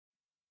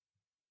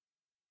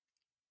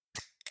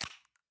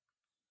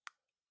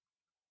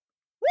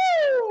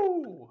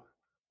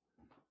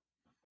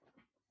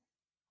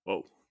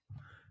Whoa.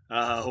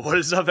 What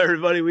is up,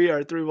 everybody? We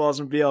are Three Balls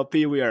and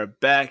BLP. We are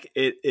back.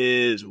 It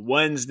is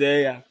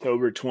Wednesday,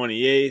 October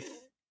 28th.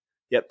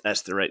 Yep,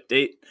 that's the right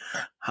date.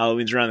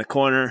 Halloween's around the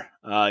corner.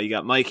 You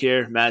got Mike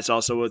here. Matt's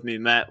also with me.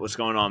 Matt, what's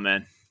going on,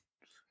 man?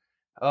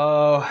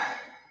 Oh,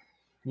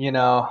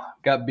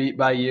 got beat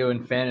by you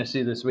in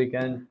fantasy this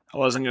weekend. I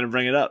wasn't going to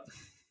bring it up.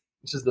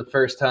 This is the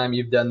first time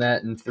you've done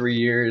that in 3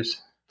 years.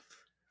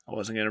 I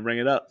wasn't going to bring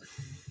it up.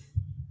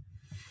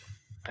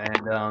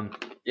 And,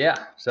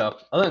 so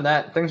other than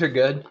that, things are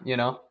good,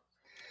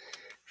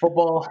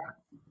 Football,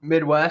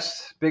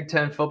 Midwest, Big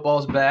Ten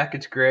football's back.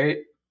 It's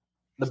great.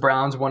 The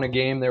Browns won a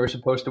game they were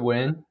supposed to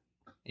win,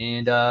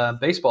 and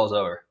baseball's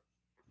over.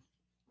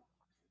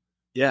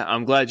 Yeah,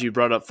 I'm glad you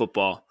brought up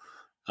football.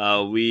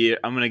 I'm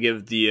going to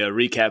give the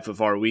recap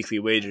of our weekly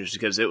wagers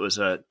because it was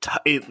a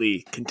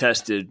tightly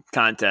contested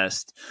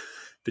contest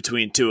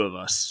between two of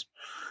us.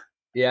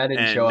 Yeah, I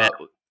didn't show up.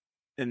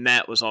 And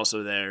Matt was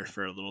also there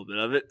for a little bit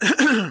of it.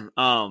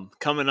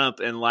 Coming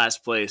up in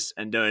last place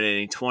and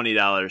donating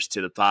 $20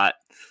 to the pot,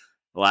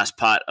 the last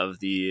pot of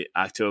the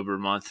October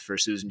month for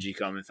Susan G.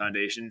 Komen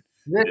Foundation,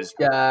 This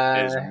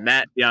guy is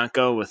Matt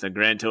Bianco with a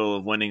grand total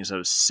of winnings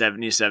of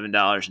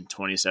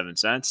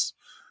 $77.27.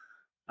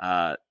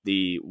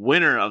 The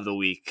winner of the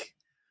week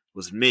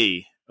was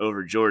me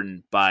over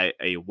Jordan by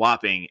a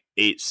whopping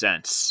 8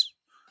 cents.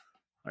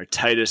 Our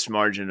tightest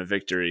margin of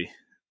victory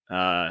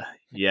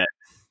yet.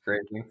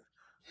 Crazy.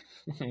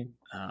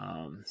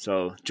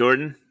 So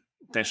Jordan,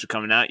 thanks for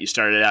coming out. You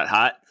started out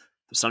hot,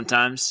 but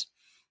sometimes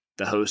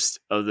the host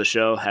of the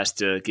show has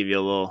to give you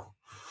a little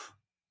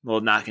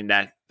knocking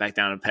back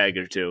down a peg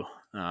or two.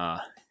 You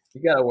got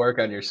to work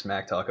on your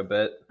smack talk a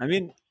bit. I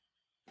mean,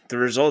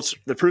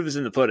 the proof is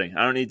in the pudding.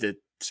 I don't need to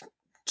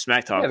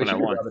smack talk when I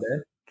won.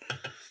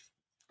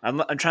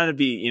 I'm trying to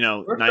be,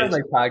 We're nice.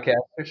 Like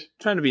podcasters.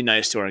 Trying to be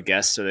nice to our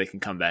guests so they can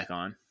come back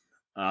on.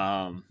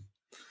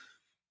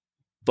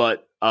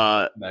 But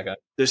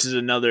this is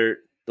another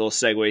little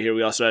segue here.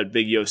 We also had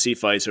big UFC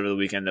fights over the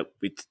weekend that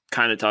we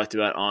kind of talked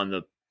about on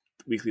the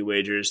weekly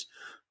wagers.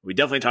 We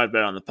definitely talked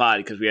about it on the pod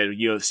because we had a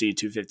UFC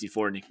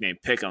 254 nicknamed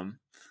Pick'em.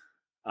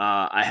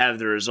 I have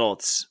the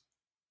results.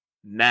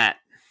 Matt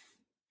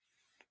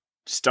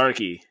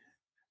Starkey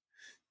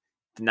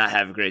did not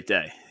have a great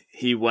day.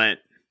 He went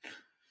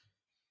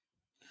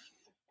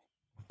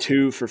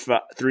 3 for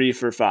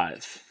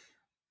 5,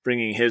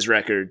 bringing his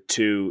record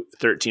to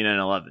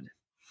 13-11.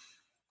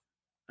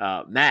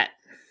 Matt,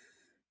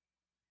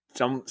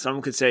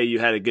 some could say you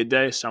had a good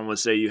day. Some would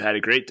say you had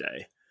a great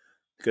day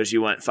because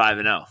you went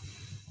 5-0.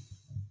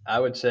 I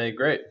would say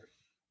great,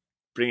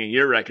 bringing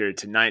your record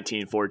to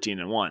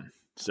 19-14-1.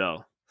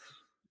 So,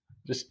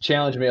 just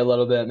challenge me a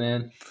little bit,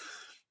 man.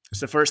 It's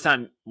the first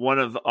time one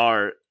of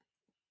our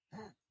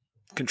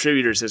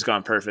contributors has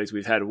gone perfect.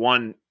 We've had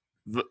one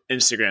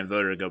Instagram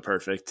voter go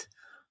perfect.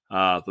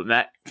 But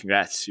Matt,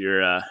 congrats!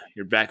 You're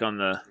back on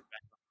the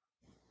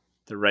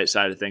right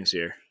side of things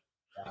here.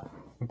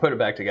 We put it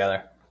back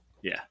together.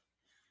 Yeah.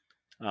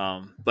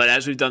 But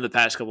as we've done the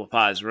past couple of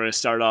pods, we're going to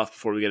start off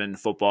before we get into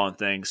football and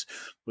things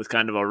with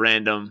kind of a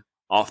random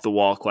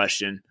off-the-wall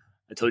question.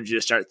 I told you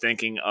to start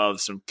thinking of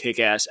some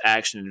kick-ass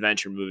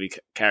action-adventure movie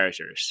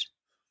characters.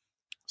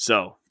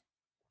 So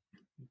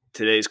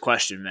today's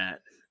question,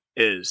 Matt,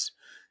 is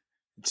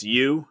it's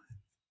you,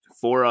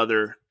 4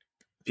 other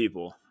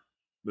people,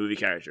 movie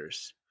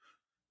characters.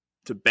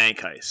 It's a bank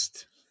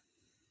heist.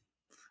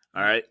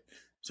 All right?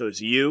 So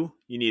it's you.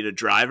 You need a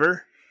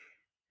driver.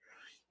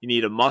 You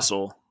need a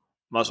muscle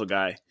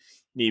guy.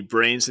 You need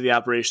brains to the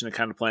operation that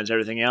kind of plans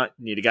everything out.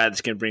 You need a guy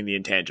that's going to bring the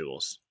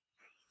intangibles.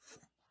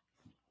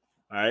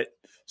 All right?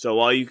 So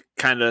while you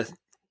kind of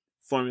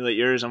formulate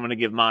yours, I'm going to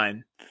give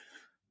mine.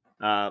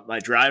 My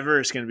driver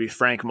is going to be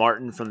Frank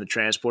Martin from the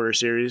Transporter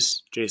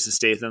series, Jason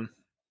Statham.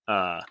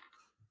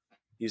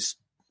 He's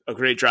a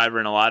great driver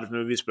in a lot of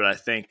movies, but I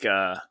think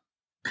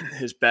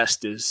his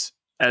best is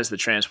as the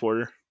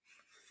Transporter.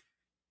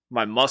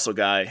 My muscle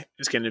guy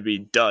is going to be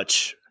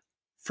Dutch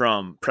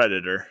from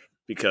Predator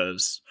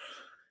because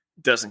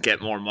it doesn't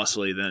get more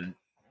muscly than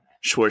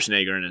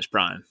Schwarzenegger in his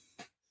prime.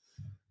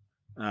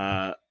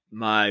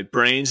 My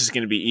brains is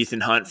going to be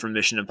Ethan Hunt from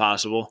Mission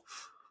Impossible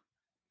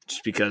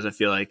just because I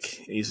feel like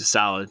he's a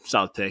solid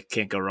pick.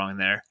 Can't go wrong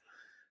there.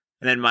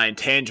 And then my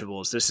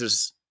intangibles. This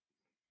is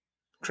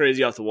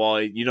crazy off the wall.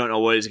 You don't know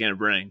what he's going to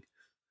bring.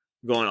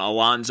 I'm going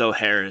Alonzo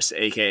Harris,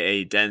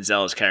 a.k.a.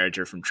 Denzel's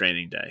character from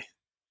Training Day.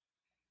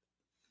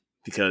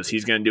 Because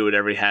he's going to do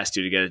whatever he has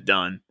to get it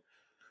done.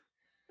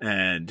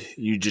 And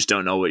you just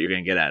don't know what you're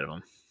going to get out of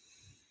him.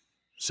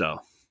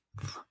 So,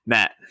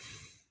 Matt,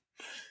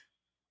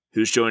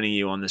 who's joining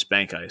you on this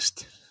bank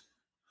heist?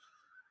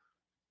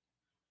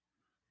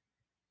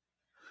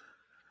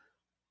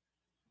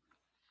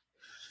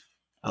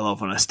 I love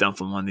when I stump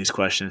him on these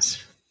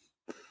questions.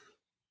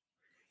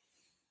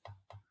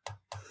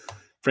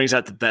 Brings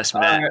out the best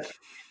Matt.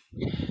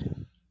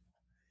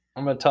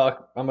 I'm gonna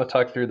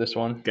talk through this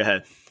one. Go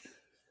ahead.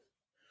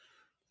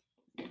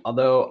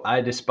 Although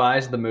I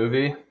despise the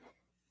movie,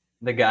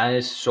 the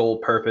guy's sole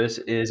purpose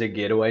is a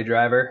getaway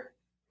driver.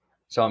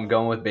 So I'm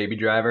going with Baby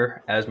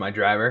Driver as my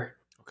driver.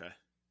 Okay.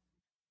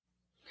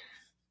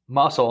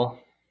 Muscle.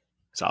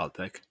 Solid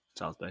pick.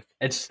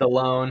 It's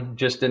Stallone,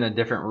 just in a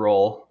different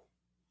role.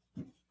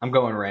 I'm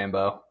going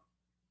Rambo.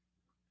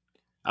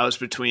 I was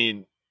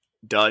between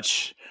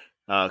Dutch,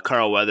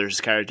 Carl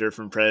Weathers' character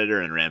from Predator,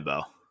 and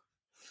Rambo.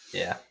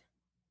 Yeah.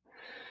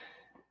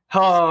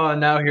 Oh,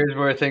 now here's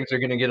where things are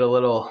going to get a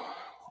little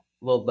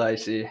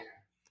dicey.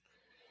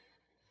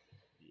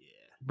 Yeah.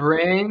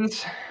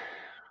 Brains.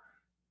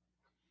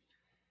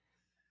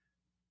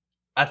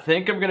 I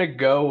think I'm going to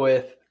go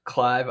with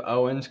Clive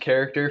Owen's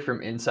character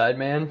from Inside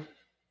Man.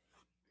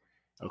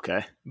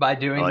 Okay. By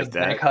doing the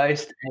bank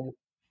heist and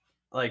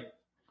like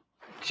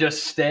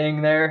just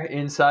staying there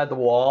inside the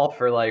wall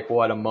for like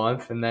a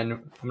month, and then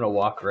I'm gonna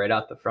walk right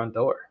out the front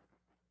door.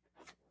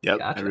 Yep.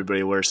 Gotcha.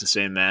 Everybody wears the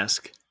same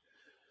mask.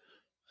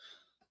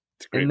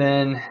 And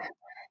then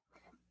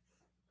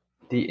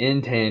the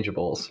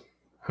intangibles.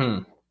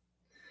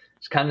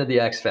 It's kind of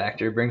the X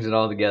factor, brings it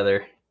all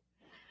together.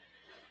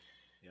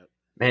 Yep.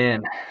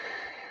 Man.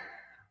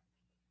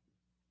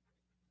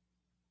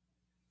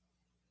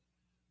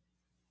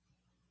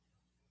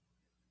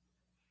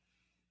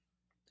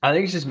 I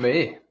think it's just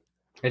me.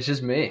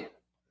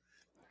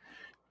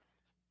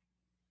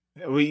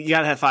 We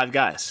gotta have 5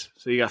 guys,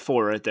 so you got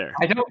 4 right there.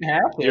 I don't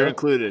have to. You're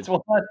included. It's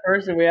one less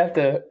person we have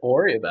to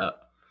worry about.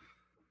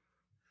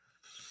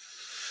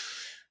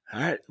 All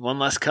right, one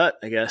less cut,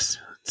 I guess.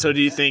 So,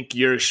 do you think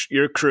your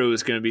crew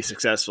is going to be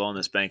successful in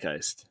this bank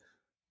heist?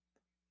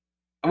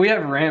 We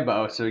have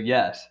Rambo, so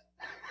yes.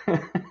 All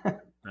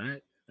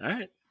right.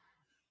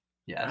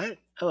 Yes. All right.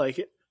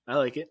 I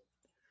like it.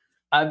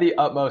 I have the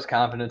utmost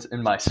confidence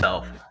in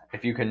myself,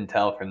 if you couldn't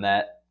tell from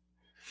that.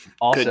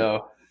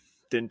 Also,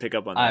 didn't pick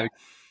up on that. I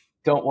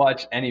don't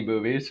watch any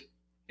movies,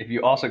 if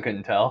you also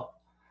couldn't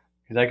tell,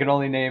 because I can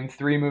only name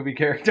 3 movie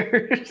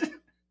characters.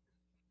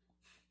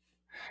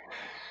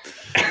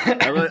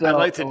 I'd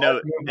like to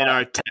note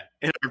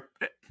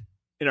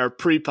in our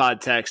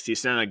pre-pod text, he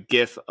sent a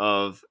GIF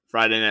of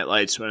Friday Night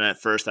Lights when at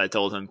first I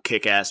told him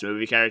kick-ass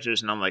movie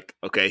characters, and I'm like,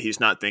 okay,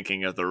 he's not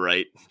thinking of the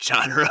right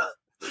genre.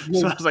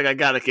 So I was like, I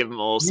gotta give him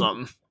a little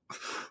something.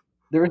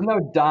 There was no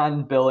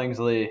Don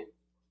Billingsley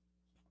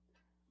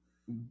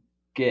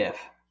GIF.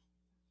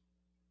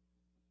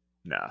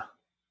 No,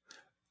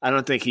 I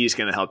don't think he's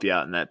going to help you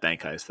out in that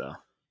bank heist, though.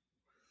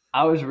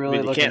 I was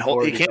really looking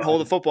forward. He can't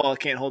hold a football.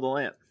 Can't hold a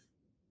lamp.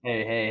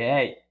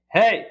 Hey!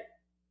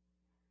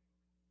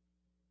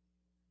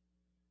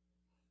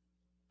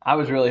 I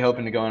was really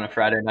hoping to go on a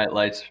Friday Night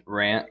Lights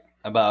rant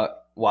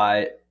about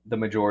why the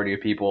majority of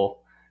people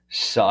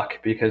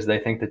suck because they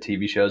think the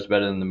TV show is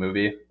better than the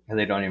movie, and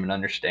they don't even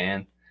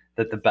understand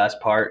that the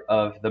best part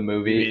of the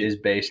movie is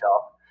based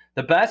off.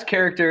 The best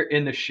character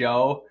in the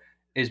show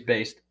is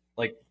based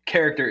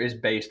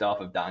off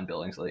of Don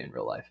Billingsley in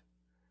real life.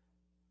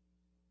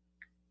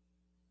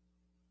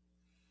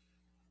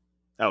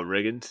 Oh,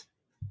 Riggins?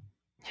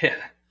 Yeah.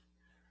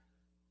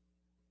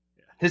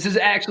 This is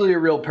actually a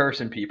real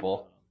person,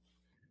 people.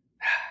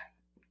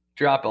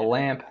 Drop a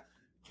lamp.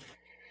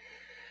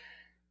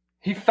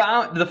 The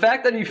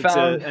fact that he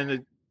found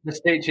the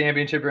state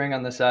championship ring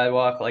on the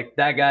sidewalk, like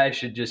that guy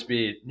should just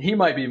be, he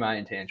might be my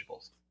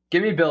intangibles.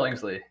 Give me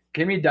Billingsley.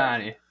 Give me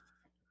Donnie.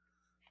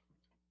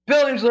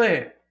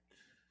 Billingsley!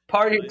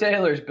 Party at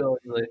Taylor's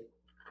Billingsley.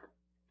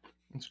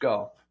 Let's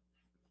go.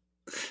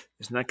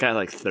 Isn't that guy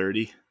like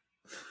 30?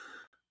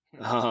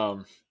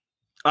 All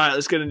right,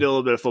 let's get into a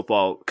little bit of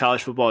football.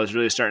 College football is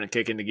really starting to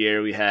kick into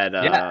gear. We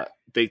had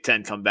Big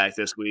Ten come back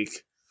this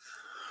week.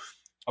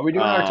 Are we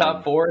doing our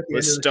top 4 at the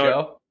end of the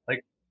show?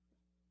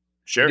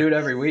 Sure. We do it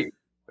every week.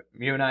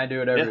 You and I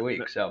do it every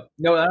week. So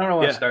no, I don't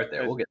want to start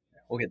there. We'll get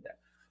there.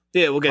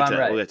 Yeah, we'll get to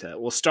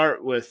that. We'll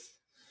start with.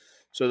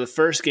 So the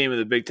first game of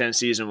the Big Ten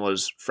season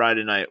was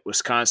Friday night,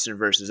 Wisconsin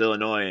versus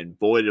Illinois, and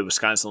boy did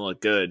Wisconsin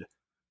look good.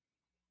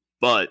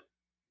 But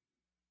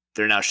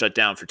they're now shut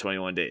down for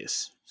 21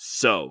 days.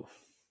 So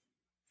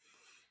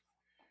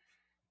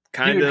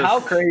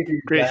how crazy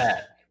is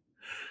that?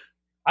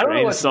 I don't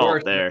know what's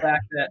worse, the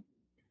fact that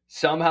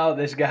somehow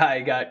this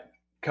guy got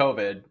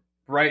COVID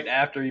right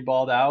after he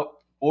balled out,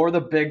 or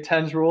the Big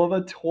Ten's rule of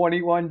a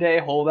 21-day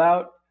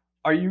holdout.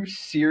 Are you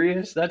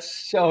serious? That's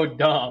so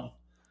dumb.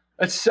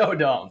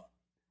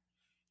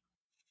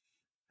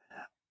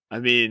 I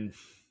mean,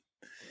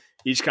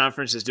 each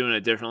conference is doing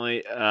it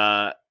differently.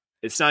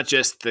 It's not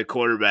just the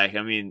quarterback.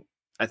 I mean,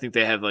 I think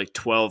they have like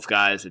 12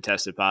 guys that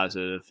tested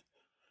positive.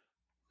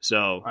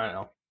 So I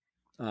don't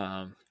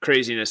know.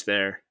 Craziness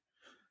there.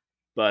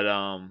 But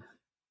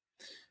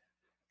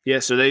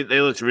so they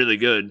looked really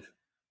good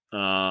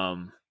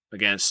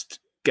against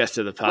guest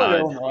of the pod.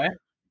 Illinois,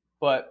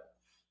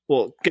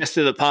 guest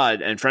of the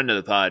pod and friend of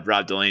the pod,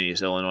 Rob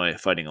Delaney's Illinois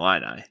Fighting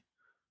Illini.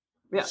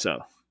 Yeah.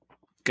 So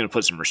going to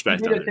put some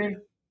respect on it.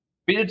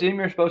 Be the team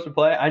you're supposed to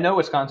play. I know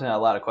Wisconsin had a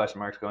lot of question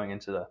marks going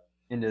into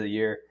the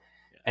year,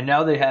 and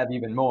now they have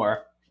even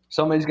more.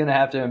 Somebody's going to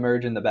have to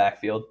emerge in the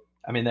backfield.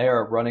 I mean, they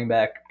are a running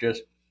back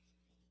just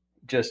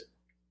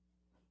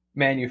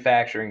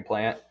manufacturing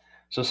plant.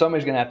 So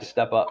somebody's going to have to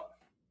step up.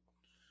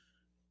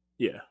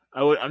 Yeah,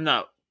 I'm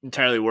not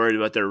entirely worried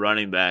about their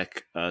running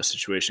back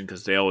situation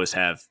because they always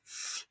have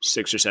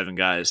 6 or 7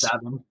 guys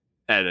 7.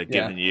 at a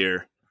given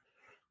year.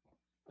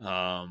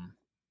 But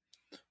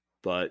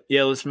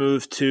yeah, let's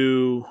move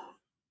to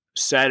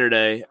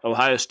Saturday.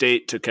 Ohio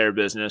State took care of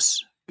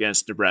business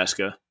against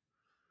Nebraska.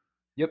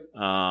 Yep.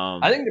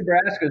 I think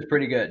Nebraska is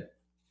pretty good.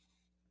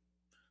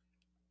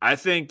 I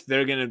think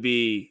they're going to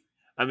be.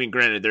 I mean,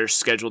 granted, their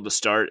schedule to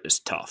start is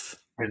tough.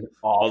 It's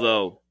awful.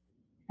 Although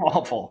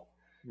awful.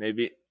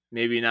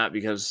 Maybe not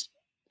because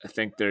I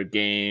think their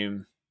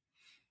game.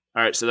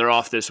 All right, so they're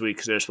off this week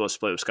because they're supposed to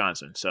play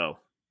Wisconsin. So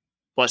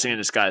blessing in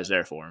disguise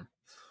there for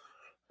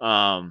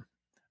them.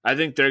 I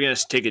think they're going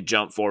to take a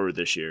jump forward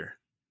this year.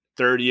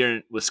 Third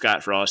year with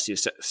Scott Frost,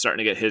 he's starting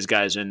to get his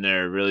guys in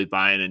there, really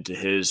buying into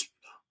his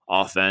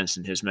offense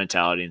and his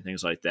mentality and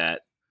things like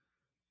that.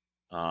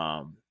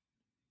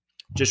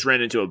 Just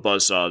ran into a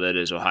buzzsaw that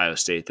is Ohio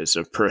State that's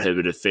a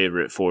prohibitive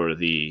favorite for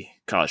the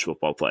college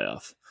football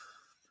playoff.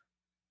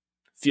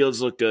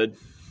 Fields look good.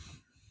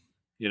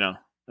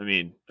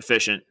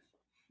 Efficient.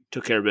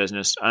 Took care of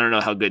business. I don't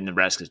know how good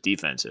Nebraska's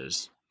defense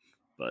is,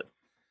 but.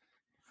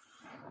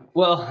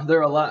 Well,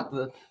 they're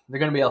going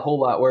to be a whole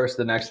lot worse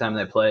the next time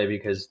they play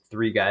because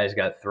 3 guys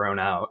got thrown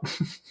out.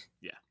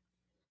 Yeah.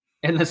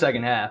 In the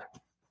second half.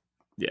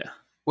 Yeah.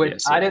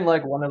 Which I didn't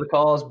like one of the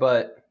calls,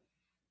 but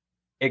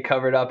it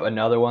covered up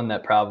another one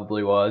that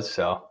probably was.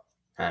 So,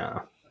 I don't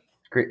know.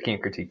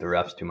 Can't critique the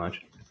refs too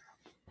much.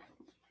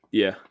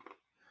 Yeah.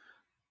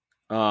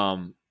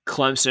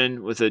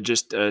 Clemson with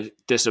just a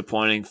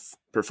disappointing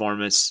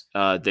performance.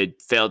 They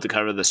failed to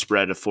cover the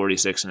spread of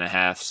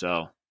 46.5.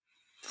 So,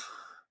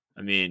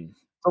 I mean,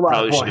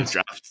 probably should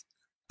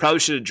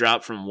have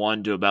dropped from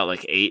 1 to about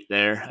like 8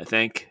 there. I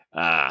think.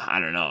 I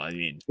don't know. I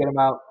mean, get them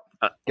out.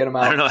 Get them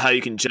out. I don't know how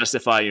you can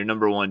justify your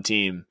number 1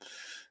 team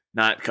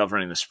not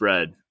covering the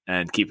spread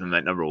and keep them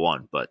at number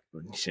 1, but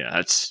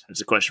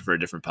that's a question for a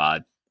different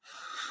pod.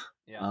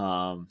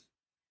 Yeah.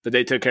 But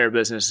they took care of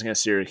business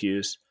against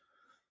Syracuse.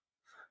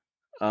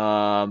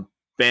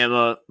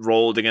 Bama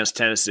rolled against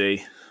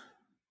Tennessee.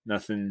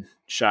 Nothing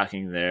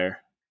shocking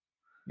there.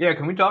 Yeah,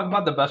 can we talk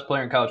about the best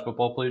player in college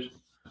football, please?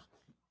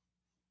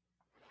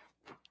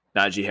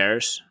 Najee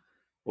Harris.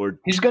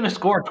 He's going to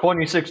score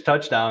 26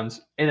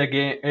 touchdowns in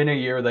a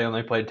year they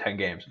only played 10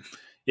 games.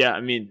 Yeah, I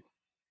mean,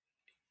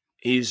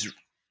 he's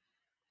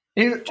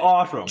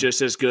awesome.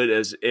 Just as good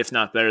as, if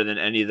not better than,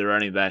 any of the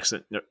running backs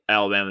that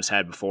Alabama's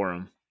had before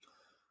him.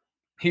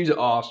 He's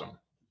awesome.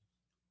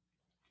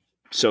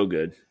 So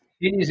good.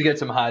 He needs to get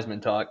some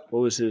Heisman talk.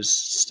 What was his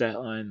stat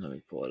line? Let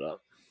me pull it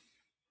up.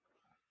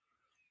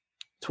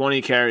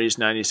 20 carries,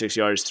 96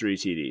 yards, 3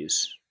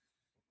 TDs.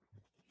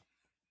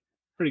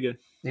 Pretty good.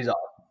 He's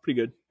awesome.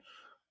 Pretty good.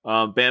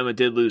 Bama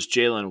did lose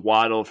Jalen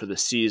Waddle for the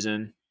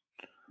season.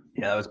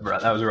 Yeah,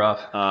 that was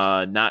rough.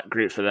 Not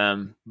great for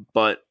them,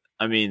 but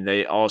I mean,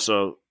 they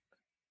also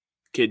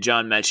kid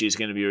John Mechie is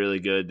going to be really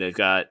good. They've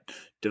got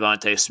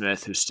Devontae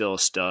Smith, who's still a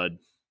stud.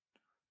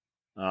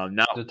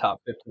 Now the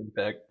top 15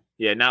 pick.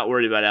 Yeah, not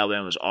worried about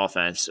Alabama's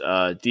offense.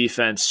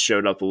 Defense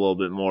showed up a little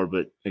bit more,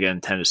 but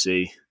again,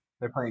 Tennessee.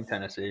 They're playing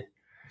Tennessee,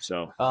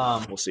 so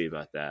we'll see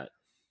about that.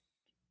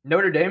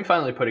 Notre Dame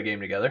finally put a game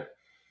together.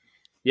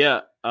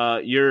 Yeah,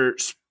 your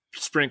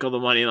sprinkle the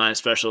money line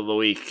special of the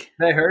week.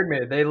 They heard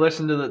me. They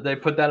listened to they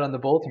put that on the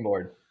bulletin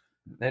board.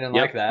 They didn't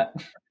like that.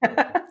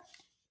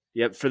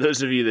 Yep. For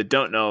those of you that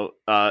don't know,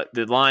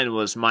 the line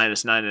was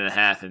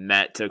 -9.5, and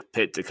Matt took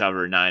Pitt to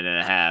cover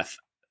 9.5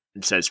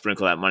 and said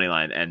sprinkle that money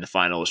line, and the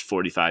final was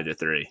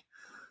 45-3.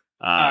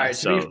 All right.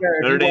 So to be fair,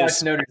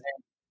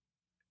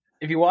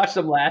 if you watched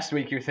them last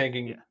week, you're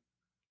thinking you're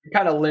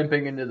kind of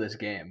limping into this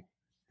game.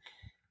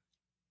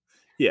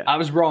 Yeah, I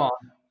was wrong.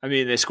 I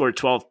mean, they scored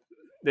 12.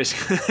 They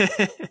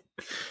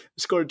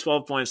scored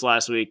 12 points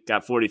last week.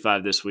 Got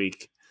 45 this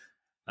week.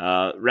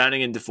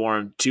 Rounding into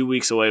form, 2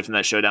 weeks away from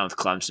that showdown with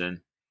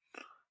Clemson.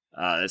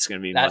 That's going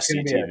to be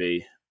must-see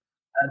TV.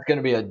 That's going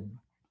to be a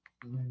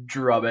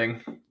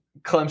drubbing.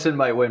 Clemson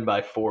might win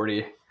by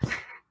 40.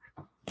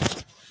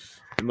 It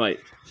might.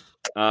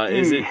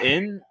 Is it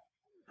in?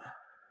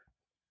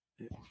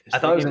 I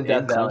thought it was in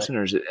Death Valley. Clemson,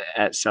 or is it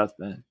at South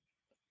Bend?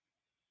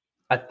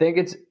 I think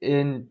it's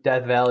in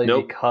Death Valley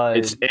because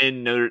it's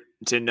in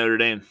Notre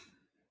Dame.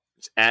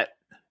 It's at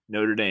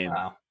Notre Dame.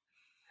 Wow.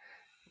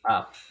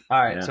 All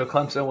right. Yeah. So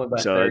Clemson went by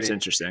 30. So that's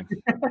interesting.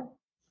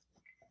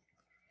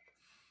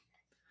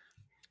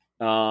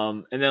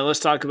 And then let's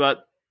talk about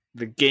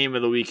the game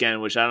of the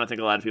weekend, which I don't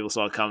think a lot of people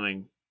saw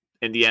coming.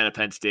 Indiana,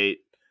 Penn State.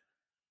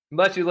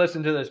 Unless you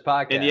listen to this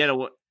podcast.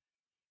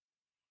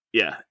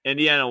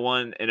 Indiana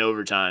won in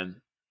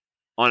overtime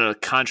on a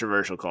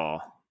controversial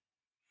call.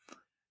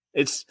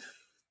 It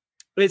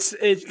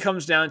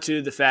comes down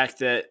to the fact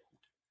that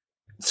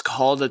it's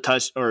called a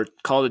touch or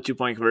called a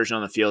 2-point conversion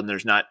on the field, and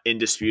there's not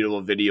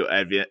indisputable video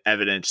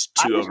evidence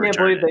to overturn. I can't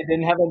believe they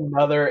didn't have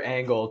another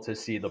angle to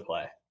see the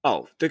play.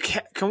 Oh,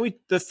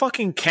 the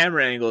fucking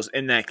camera angles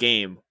in that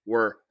game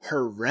were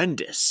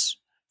horrendous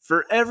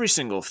for every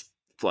single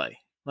play.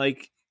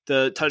 Like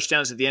the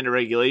touchdowns at the end of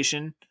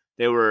regulation,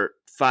 they were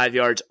 5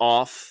 yards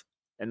off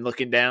and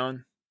looking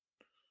down.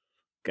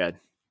 Good.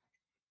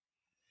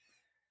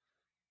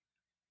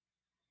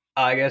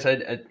 I guess I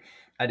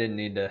didn't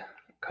need to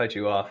cut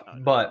you off,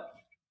 but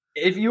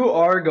if you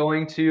are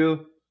going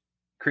to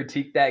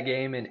critique that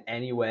game in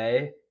any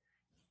way,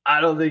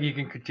 I don't think you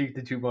can critique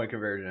the 2-point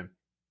conversion.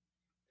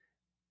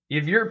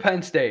 If you're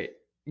Penn State,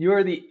 you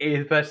are the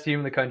 8th best team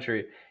in the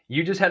country.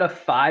 You just had a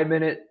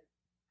 5-minute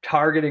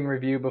targeting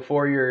review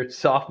before your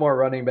sophomore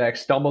running back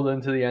stumbled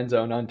into the end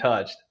zone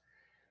untouched.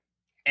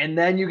 And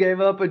then you gave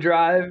up a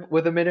drive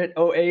with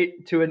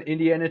 1:08 to an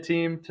Indiana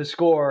team to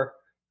score,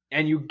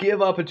 and you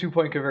give up a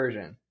 2-point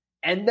conversion.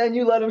 And then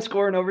you let them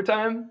score in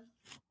overtime?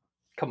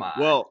 Come on.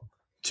 Well,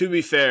 to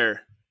be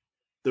fair,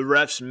 the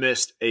refs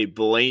missed a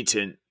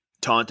blatant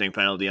taunting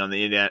penalty on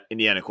the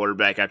Indiana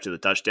quarterback after the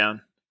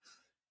touchdown.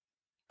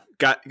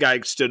 Guy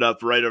stood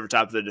up right over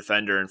top of the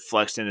defender and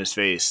flexed in his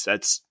face.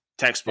 That's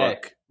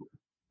textbook. Hey,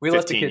 we 15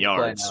 let the kids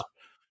yards. play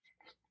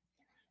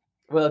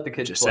now. We let the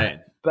kids Just play. saying.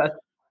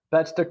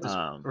 Refs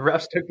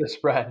took the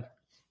spread.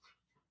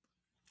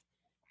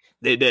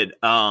 They did.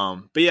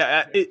 But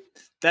yeah,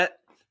 that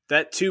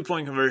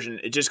 2-point conversion,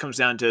 it just comes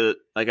down to,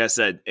 like I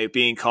said, it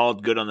being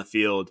called good on the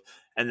field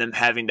and them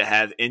having to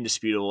have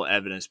indisputable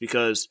evidence.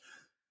 Because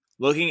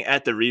looking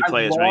at the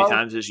replay as many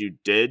times as you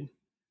did,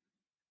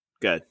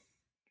 good.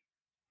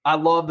 I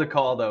love the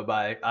call, though,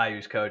 by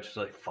IU's coach. It's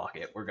like, fuck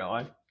it, we're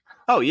going.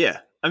 Oh, yeah.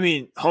 I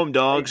mean, home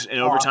dogs in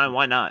overtime,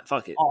 why not?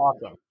 Fuck it.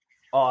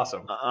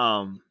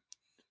 Awesome.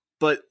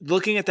 But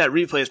looking at that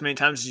replay as many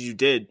times as you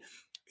did,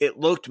 it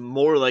looked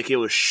more like it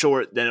was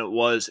short than it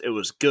was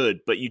good,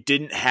 but you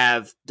didn't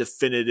have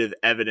definitive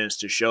evidence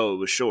to show it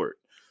was short.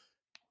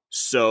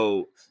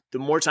 So the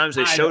more times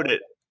they showed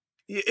it,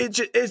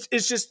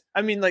 it's just,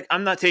 I mean, like,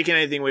 I'm not taking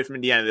anything away from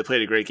Indiana. They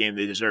played a great game.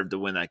 They deserved to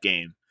win that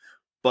game.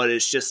 But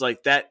it's just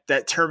like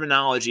that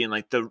terminology and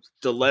like the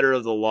letter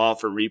of the law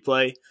for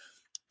replay,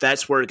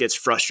 that's where it gets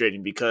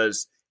frustrating,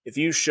 because if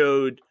you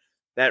showed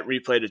that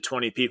replay to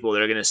 20 people,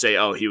 they're going to say,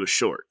 oh, he was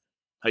short.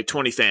 Like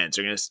 20 fans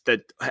are going to,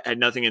 that had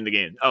nothing in the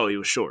game. Oh, he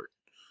was short.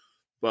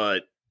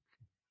 But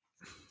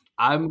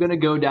I'm going to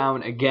go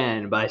down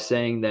again by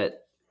saying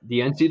that the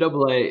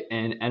NCAA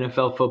and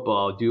NFL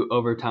football do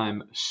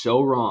overtime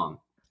so wrong.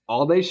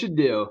 All they should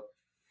do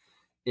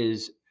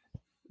is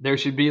there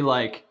should be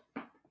like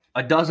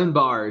a dozen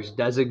bars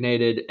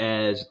designated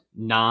as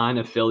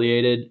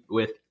non-affiliated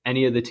with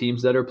any of the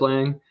teams that are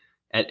playing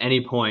at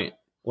any point.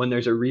 When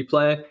there's a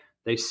replay,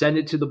 they send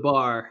it to the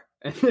bar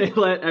and they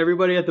let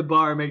everybody at the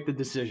bar make the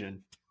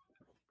decision.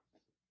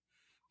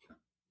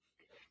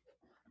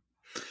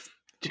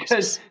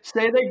 Because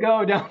say they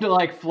go down to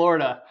like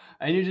Florida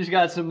and you just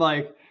got some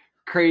like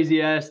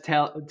crazy ass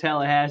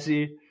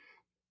Tallahassee,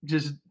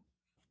 just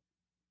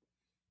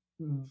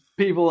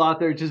people out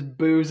there just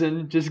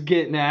boozing, just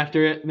getting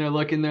after it, and they're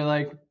looking, they're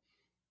like,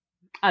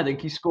 I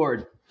think he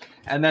scored.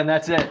 And then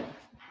that's it.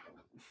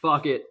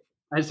 Fuck it.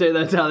 I say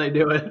that's how they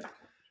do it.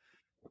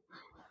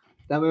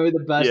 That might be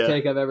the best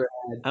take I've ever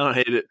had. I don't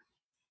hate it.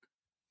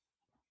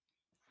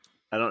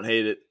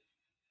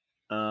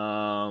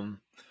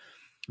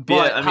 But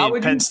yeah, I how mean,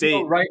 would Penn you State.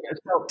 feel right?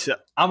 So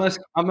I'm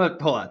gonna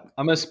hold on.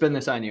 I'm gonna spin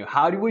this on you.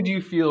 How would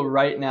you feel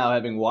right now,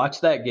 having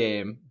watched that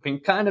game, being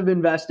kind of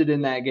invested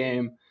in that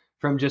game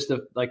from just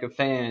a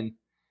fan,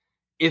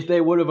 if they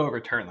would have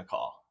overturned the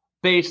call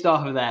based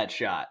off of that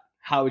shot?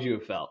 How would you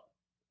have felt?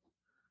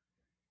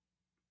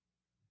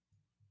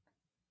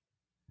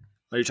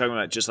 Are you talking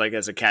about just like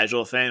as a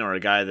casual fan or a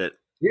guy that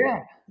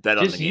bet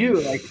on the game? Just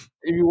you, like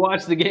if you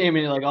watch the game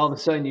and like all of a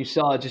sudden you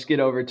saw it just get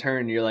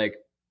overturned, you're like,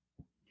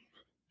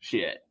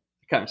 shit,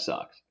 it kind of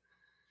sucks.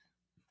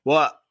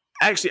 Well,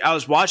 actually, I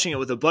was watching it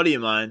with a buddy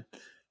of mine,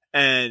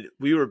 and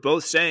we were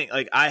both saying,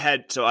 like, I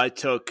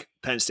took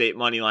Penn State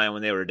money line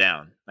when they were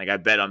down. Like, I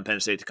bet on Penn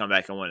State to come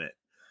back and win it.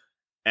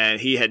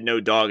 And he had no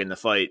dog in the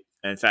fight.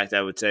 And in fact,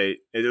 I would say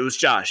it was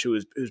Josh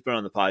who's been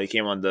on the pod. He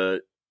came on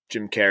the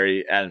Jim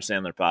Carrey, Adam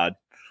Sandler pod.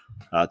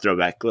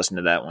 Throwback. Listen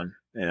to that one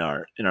in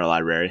our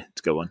library.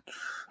 It's a good one.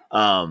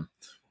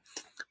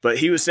 But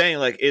he was saying,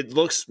 like, it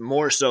looks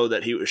more so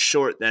that he was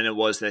short than it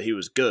was that he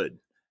was good.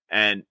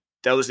 And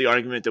that was the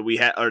argument that we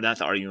had, or not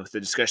the argument, the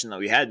discussion that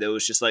we had. That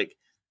was just like,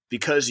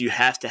 because you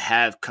have to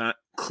have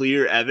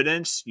clear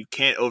evidence, you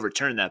can't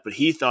overturn that. But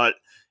he thought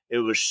it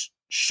was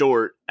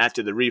short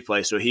after the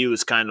replay, so he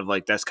was kind of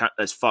like, that's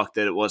fucked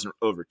that it wasn't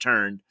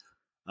overturned.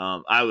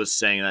 I was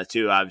saying that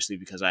too, obviously,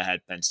 because I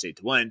had Penn State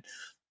to win.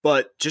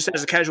 But just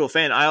as a casual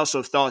fan, I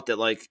also thought that,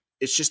 like,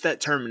 it's just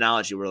that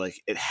terminology where, like,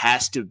 it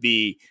has to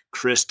be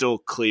crystal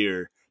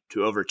clear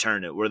to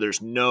overturn it, where there's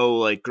no,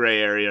 like,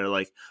 gray area or,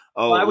 like,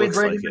 oh, why we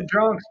bring in the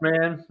drunks,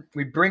 man?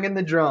 We bring in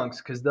the drunks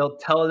because they'll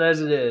tell it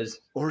as it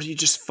is. Or you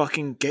just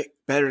fucking get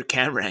better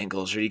camera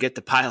angles, or you get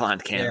the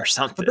pylon cam or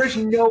something. But there's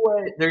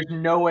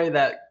no way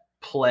that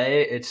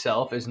play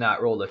itself is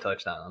not rolled a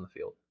touchdown on the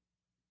field.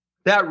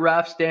 That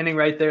ref standing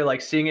right there,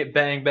 like, seeing it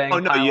bang, bang. Oh,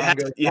 no, you have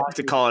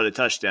to call it a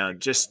touchdown.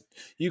 Just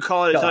you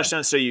call it a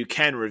touchdown so you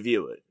can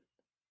review it.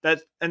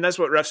 That's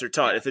what refs are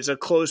taught. If it's a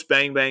close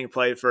bang bang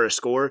play for a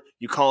score,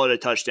 you call it a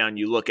touchdown.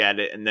 You look at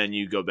it and then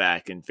you go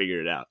back and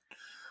figure it out.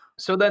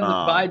 So then,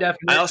 by I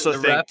definition, also the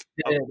think refs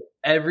did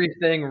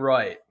everything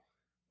right.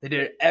 They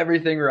did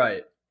everything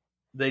right.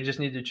 They just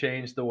need to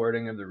change the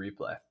wording of the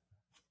replay.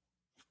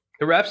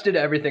 The refs did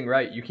everything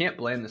right. You can't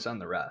blame this on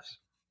the refs.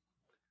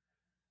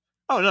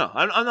 Oh no,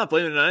 I'm not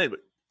blaming it on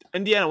anybody.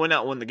 Indiana went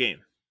out and won the game.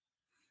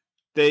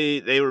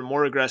 They were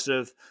more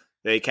aggressive.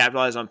 They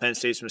capitalized on Penn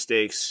State's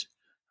mistakes.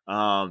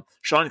 Sean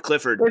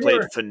Clifford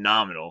played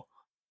phenomenal.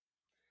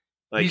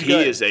 Like he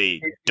is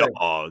a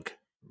dog,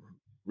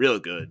 real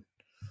good.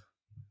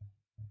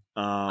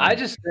 I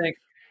just think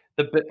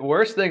the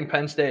worst thing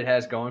Penn State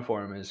has going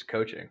for him is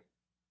coaching.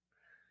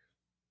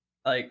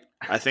 Like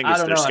I think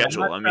it's their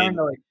schedule. I'm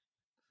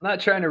not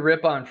trying to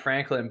rip on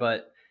Franklin,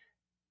 but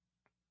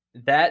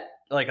that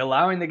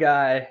allowing the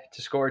guy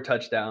to score a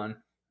touchdown,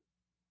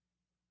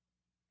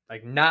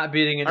 not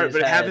beating in his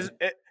head,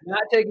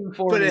 not taking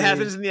 4 But it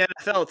happens in the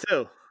NFL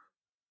too.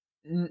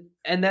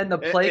 And then the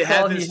play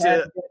call he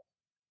had,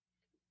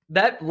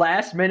 that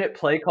last minute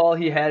play call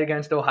he had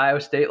against Ohio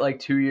State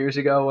 2 years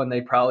ago when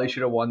they probably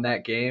should have won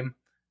that game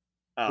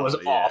was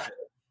awful.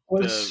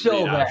 It was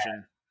so bad.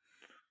 Option.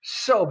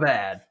 So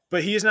bad.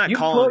 But he's not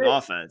calling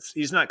offense.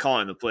 He's not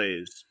calling the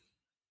plays.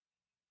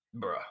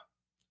 Bruh.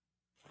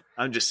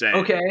 I'm just saying.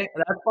 Okay,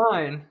 that's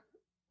fine.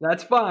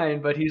 That's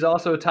fine, but he's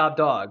also a top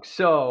dog.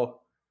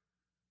 So,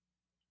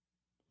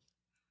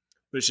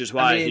 which is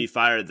why he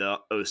fired the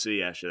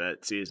OC after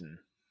that season.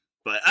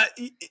 But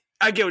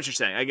I get what you're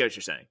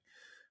saying.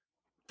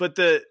 But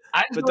the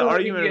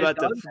argument about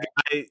the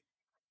guy,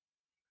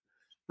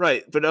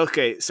 right? But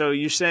okay, so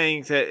you're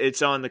saying that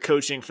it's on the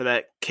coaching for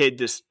that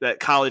kid, that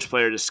college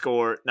player, to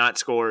score, not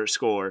score.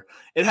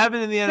 It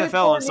happened in the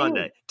NFL on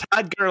Sunday.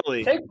 Todd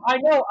Gurley. I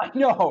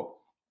know,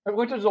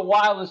 which is the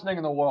wildest thing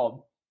in the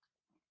world.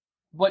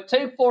 But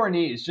take 4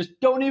 knees. Just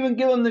don't even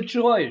give him the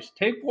choice.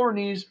 Take 4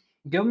 knees.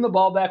 Give him the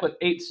ball back with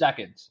 8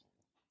 seconds.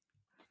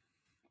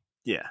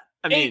 Yeah.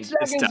 8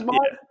 seconds, Mark.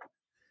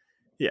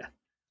 Yeah.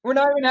 We're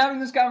not even having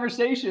this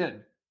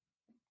conversation.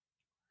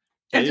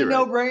 It's a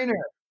no-brainer.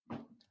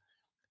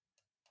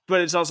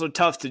 But it's also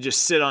tough to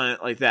just sit on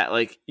it like that.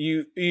 Like,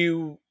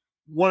 you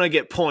want to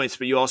get points,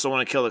 but you also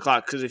want to kill the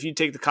clock. Because if you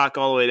take the clock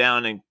all the way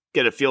down and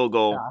get a field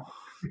goal,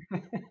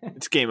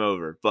 it's game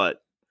over. But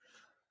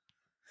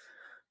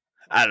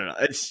I don't know.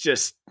 It's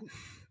just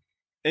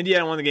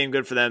Indiana won the game.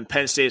 Good for them.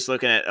 Penn State's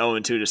looking at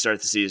 0-2 to start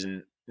the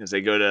season as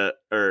they go to,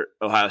 or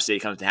Ohio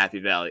State comes to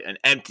Happy Valley, an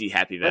empty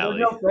Happy Valley.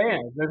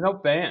 There's no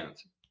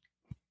fans.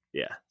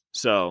 Yeah.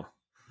 So,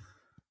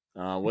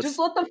 just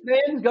let the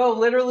fans go.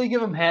 Literally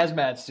give them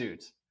hazmat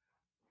suits.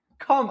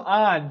 Come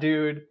on,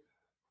 dude.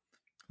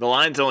 The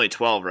line's only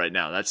 12 right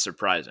now. That's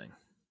surprising.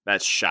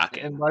 That's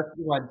shocking. Unless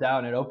you went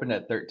down, it opened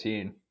at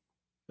 13.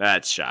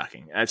 That's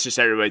shocking. That's just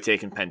everybody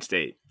taking Penn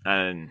State.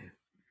 And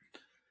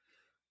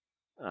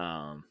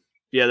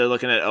yeah, they're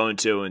looking at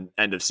 0-2 and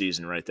end of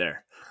season right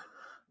there.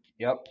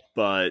 Yep.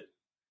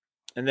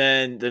 And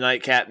then the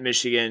nightcap,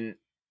 Michigan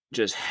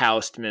just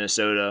housed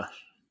Minnesota.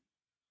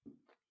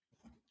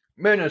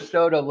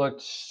 Minnesota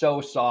looked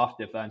so soft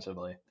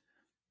defensively.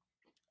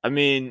 I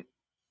mean,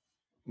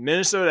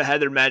 Minnesota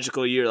had their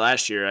magical year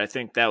last year. I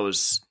think that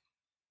was.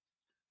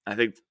 I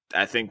think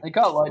they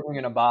caught lightning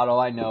in a bottle.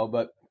 I know,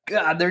 but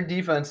God, their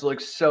defense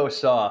looks so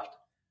soft.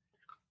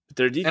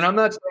 And I'm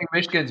not saying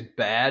Michigan's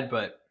bad,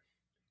 but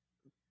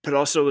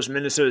also was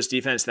Minnesota's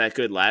defense that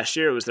good last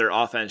year? Or was their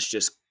offense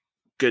just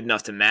good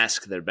enough to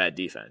mask their bad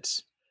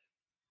defense?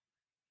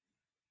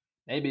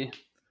 Maybe.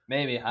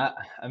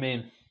 I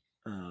mean,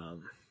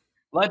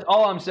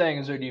 all I'm saying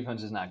is their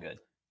defense is not good.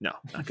 No,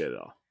 not good at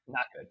all.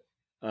 Not good.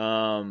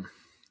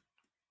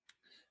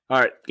 All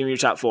right, give me your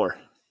top 4.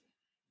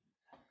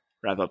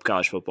 Wrap up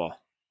college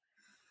football.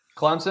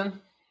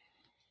 Clemson,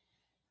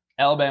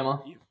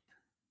 Alabama,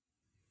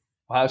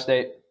 Ohio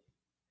State,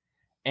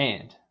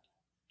 and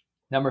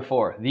number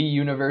 4, the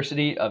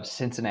University of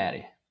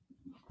Cincinnati,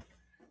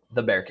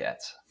 the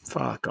Bearcats.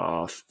 Fuck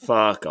off.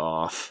 Fuck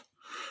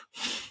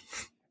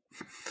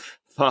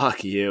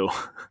you.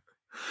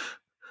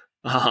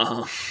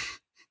 I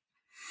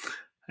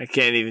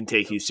can't even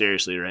take you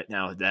seriously right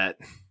now with that.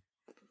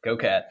 Go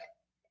Cat.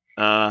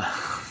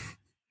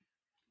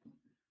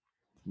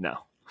 No.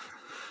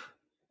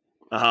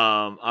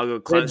 I'll go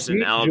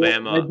Clemson,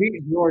 Alabama. They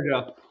beat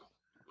Georgia,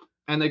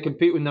 and they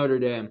compete with Notre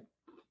Dame,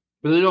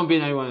 but they don't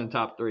beat anyone in the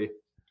top 3.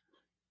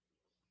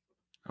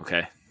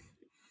 Okay.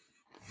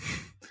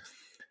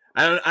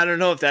 I don't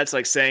know if that's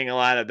like saying a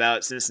lot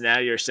about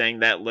Cincinnati or saying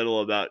that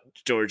little about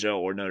Georgia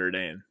or Notre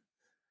Dame.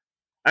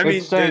 I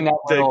mean,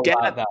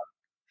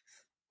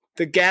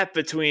 the gap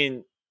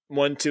between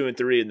 1, 2, and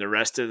 3 and the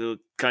rest of the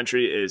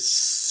country is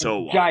so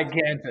wide.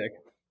 Gigantic.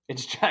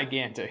 It's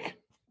gigantic.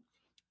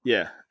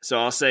 Yeah. So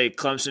I'll say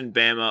Clemson,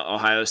 Bama,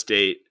 Ohio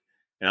State,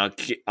 and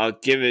I'll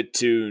give it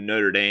to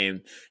Notre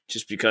Dame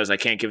just because I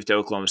can't give it to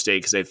Oklahoma State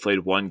because they've played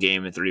 1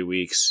 game in 3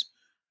 weeks.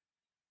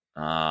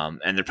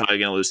 And they're probably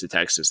going to lose to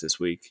Texas this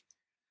week.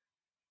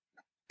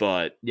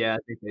 But yeah, I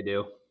think they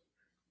do.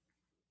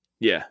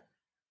 Yeah.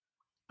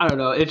 I don't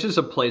know. It's just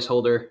a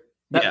placeholder.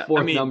 That Yeah,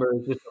 fourth number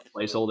is just a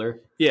placeholder.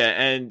 Yeah,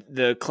 and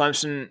the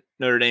Clemson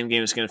Notre Dame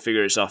game is going to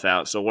figure itself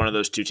out. So one of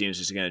those two teams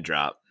is going to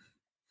drop.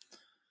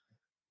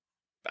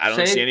 I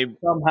don't see any.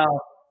 Somehow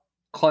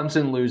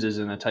Clemson loses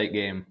in a tight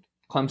game.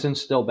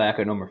 Clemson's still back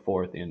at number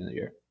 4 at the end of the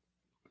year.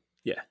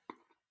 Yeah,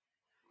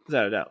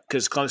 without a doubt,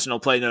 because Clemson will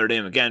play Notre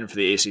Dame again for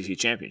the ACC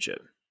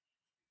championship.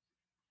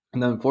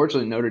 And then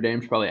unfortunately, Notre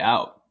Dame's probably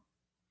out.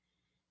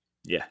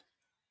 Yeah.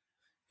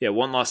 Yeah,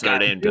 one loss Notre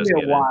Dame doesn't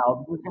get in.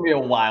 It's going to be a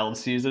wild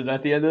season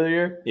at the end of the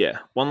year. Yeah,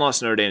 one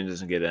loss Notre Dame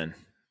doesn't get in.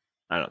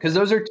 I don't. Because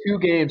those are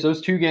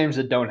those two games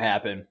that don't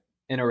happen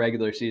in a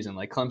regular season.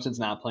 Like Clemson's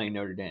not playing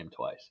Notre Dame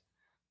twice.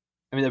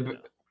 I mean,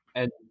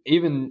 and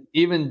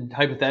even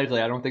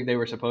hypothetically, I don't think they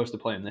were supposed to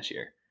play them this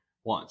year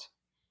once.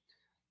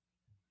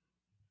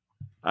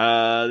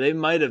 They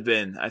might have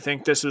been. I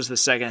think this was the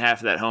second half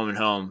of that home and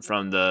home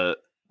from the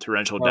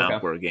torrential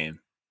downpour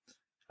game.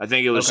 I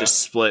think it was just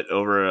split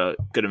over a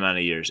good amount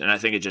of years, and I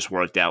think it just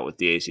worked out with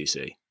the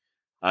ACC.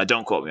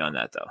 Don't quote me on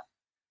that, though.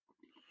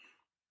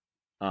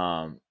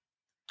 All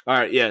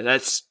right, yeah,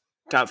 that's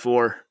top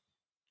 4,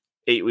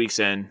 8 weeks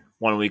in,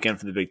 1 weekend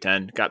for the Big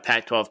Ten. Got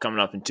Pac-12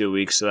 coming up in 2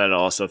 weeks, so that'll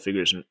also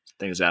figure some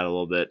things out a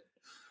little bit.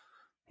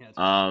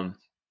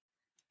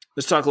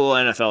 Let's talk a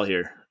little NFL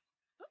here.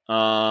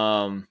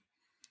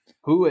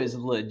 Who is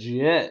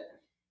legit?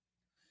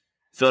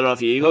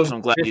 Philadelphia Eagles. I'm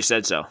glad you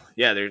said so.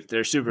 Yeah,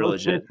 they're super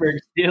legit. Pittsburgh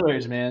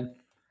Steelers, man.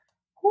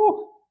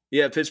 Whew.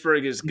 Yeah,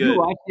 Pittsburgh is good. Did you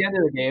watch the end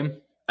of the game?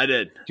 I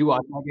did. Did you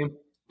watch that game?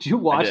 Did you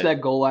watch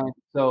that goal line?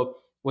 So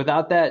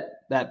without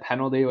that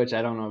penalty, which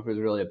I don't know if it was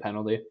really a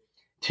penalty,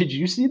 did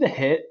you see the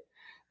hit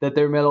that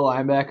their middle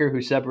linebacker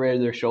who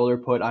separated their shoulder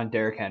put on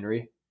Derrick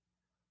Henry?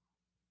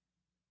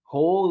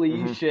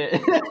 Holy shit.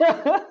 It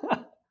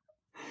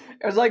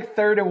was like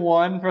 3rd and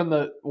 1 from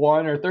the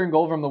 1 or 3rd and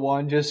goal from the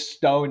 1, just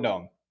stoned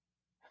him.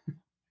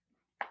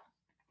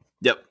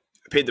 Yep.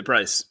 Paid the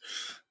price.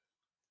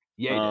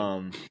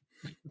 Yeah.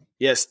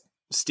 Yes,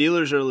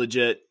 Steelers are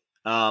legit.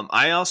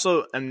 I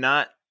also am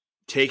not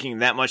taking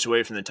that much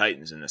away from the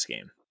Titans in this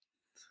game.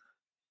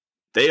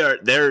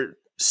 They're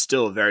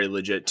still very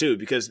legit too,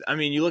 because I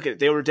mean, you look at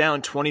they were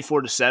down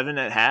 24-7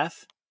 at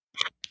half.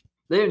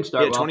 They didn't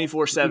start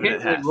 24-7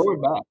 at half.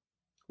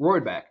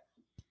 Roared back.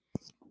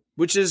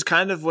 Which is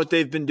kind of what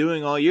they've been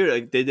doing all year.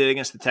 Like they did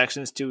against the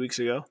Texans 2 weeks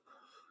ago.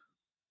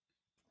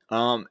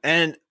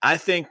 And I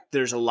think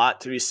there's a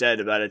lot to be said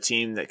about a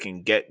team that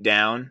can get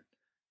down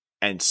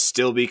and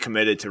still be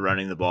committed to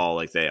running the ball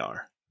like they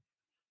are.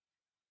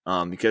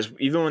 Because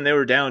even when they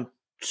were down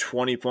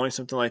 20 points,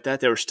 something like that,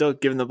 they were still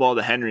giving the ball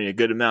to Henry a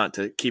good amount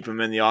to keep him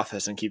in the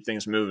offense and keep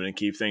things moving and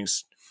keep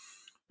things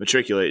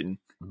matriculating.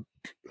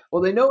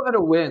 Well, they know how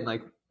to win.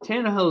 Like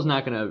Tannehill's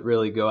not going to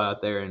really go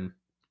out there and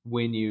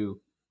win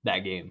you that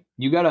game.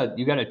 You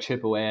gotta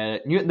chip away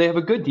at it. They have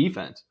a good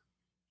defense.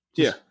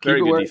 Just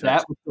very good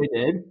defense. What they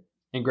did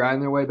and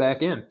grind their way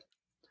back in.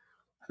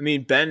 I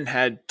mean, Ben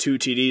had 2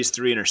 TDs,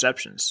 3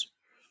 interceptions.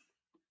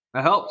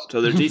 That helps.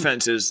 So their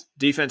defense is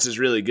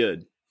really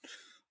good.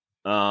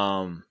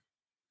 But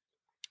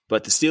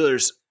the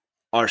Steelers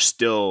are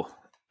still,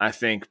 I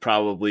think,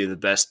 probably the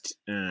best.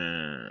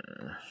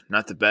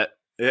 Not the best.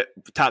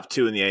 Top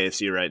 2 in the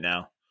AFC right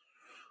now.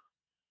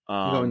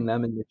 Going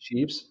them and the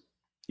Chiefs.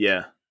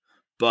 Yeah,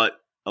 but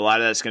a lot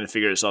of that's going to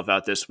figure itself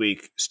out this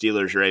week.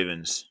 Steelers,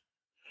 Ravens.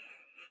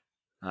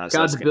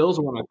 The Bills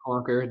won a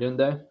clunker, didn't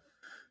they?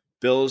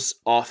 Bills'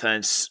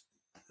 offense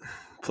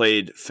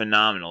played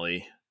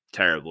phenomenally,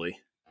 terribly.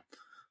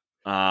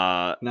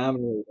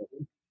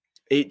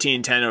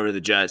 18-10 over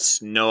the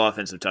Jets. No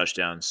offensive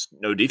touchdowns.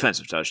 No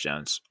defensive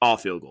touchdowns. All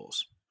field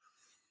goals.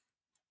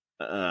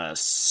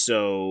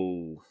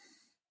 So,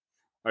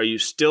 are you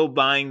still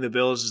buying the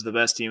Bills as the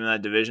best team in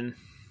that division?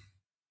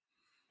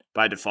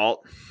 By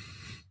default?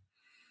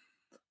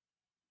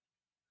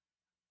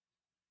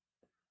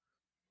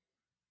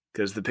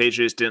 Because the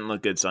Patriots didn't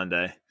look good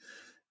Sunday.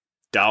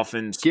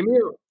 Dolphins. Give me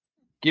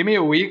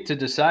a week to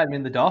decide. I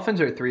mean, the Dolphins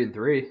are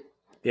 3-3.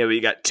 Yeah, but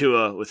you got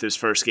Tua with his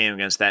first game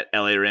against that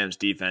LA Rams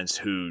defense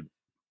who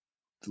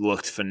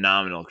looked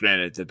phenomenal.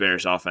 Granted, the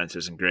Bears offense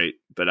isn't great,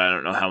 but I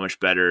don't know how much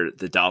better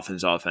the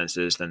Dolphins offense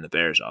is than the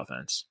Bears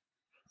offense.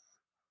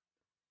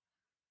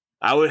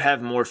 I would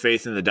have more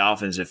faith in the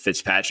Dolphins if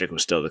Fitzpatrick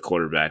was still the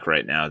quarterback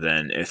right now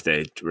than if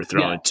they were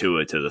throwing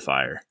Tua to the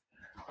fire.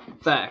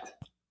 Fact.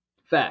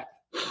 So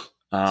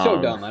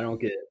dumb. I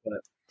don't get it.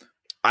 But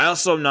I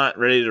also am not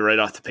ready to write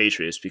off the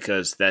Patriots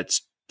because that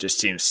just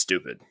seems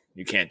stupid.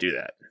 You can't do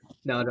that.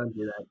 No, don't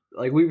do that.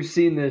 Like we've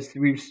seen this.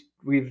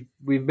 We've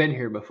been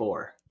here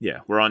before.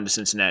 Yeah, we're on to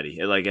Cincinnati.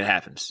 It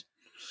happens.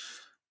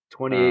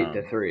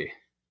 28-3.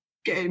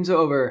 Game's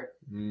over.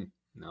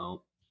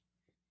 No.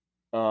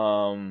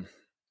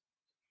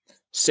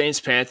 Saints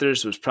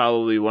Panthers was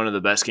probably one of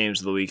the best games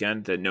of the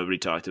weekend that nobody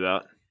talked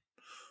about.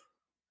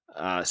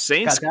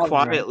 Saints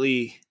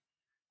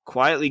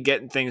quietly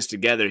getting things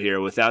together here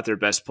without their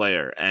best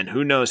player, and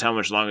who knows how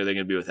much longer they're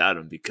going to be without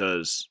him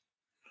because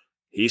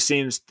he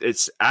seems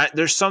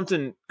there's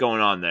something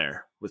going on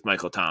there with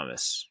Michael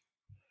Thomas.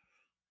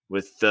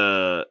 with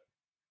the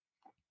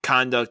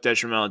conduct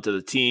detrimental to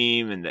the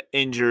team and the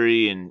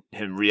injury and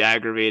him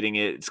re-aggravating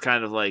it. It's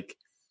kind of like,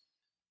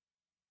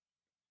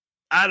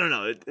 I don't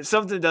know.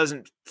 Something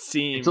doesn't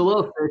seem. It's a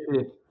little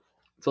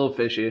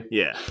fishy.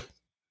 Yeah.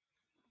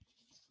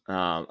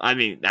 I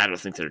mean, I don't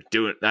think they're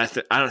doing. I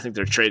don't think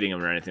they're trading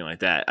him or anything like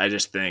that. I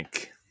just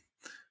think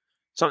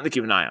something to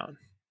keep an eye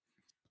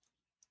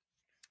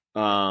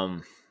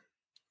on.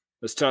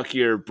 Let's talk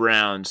your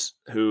Browns,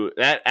 who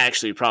that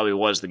actually probably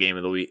was the game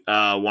of the week.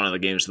 One of the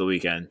games of the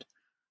weekend,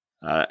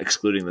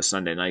 excluding the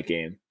Sunday night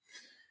game.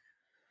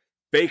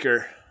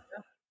 Baker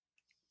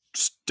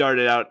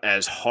started out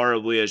as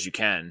horribly as you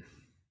can.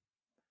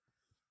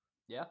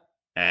 Yeah.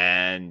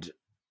 And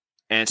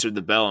answered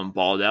the bell and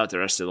balled out the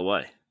rest of the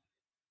way.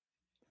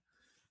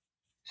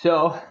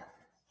 So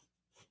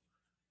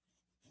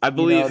I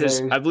believe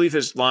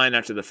his line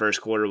after the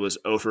first quarter was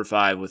 0 for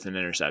 5 with an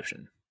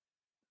interception.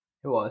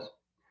 It was.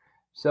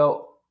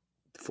 So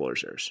The floor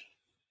is yours.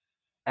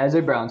 As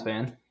a Browns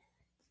fan,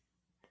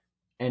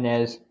 and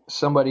as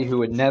somebody who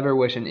would never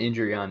wish an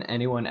injury on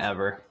anyone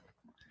ever,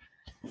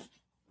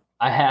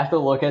 I have to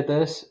look at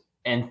this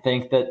and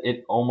think that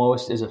it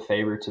almost is a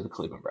favor to the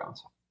Cleveland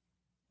Browns.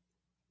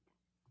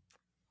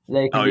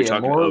 They can you're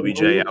talking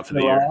OBJ out for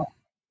the year.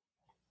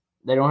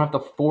 They don't have to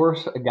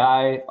force a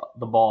guy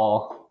the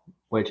ball,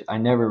 which I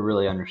never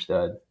really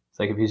understood. It's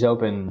like if he's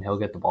open, he'll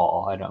get the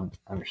ball. I don't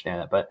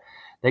understand that. But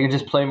they can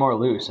just play more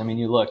loose. I mean,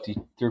 you looked. He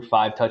threw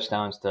 5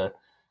 touchdowns to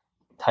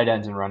tight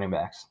ends and running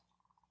backs.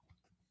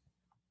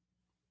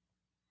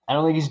 I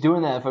don't think he's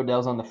doing that if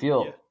Odell's on the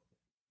field. Yeah.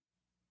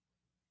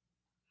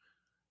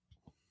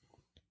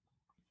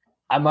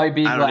 I might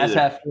be glass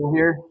half full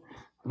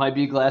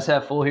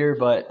here,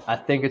 but I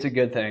think it's a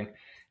good thing.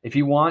 If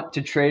you want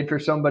to trade for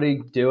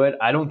somebody, do it.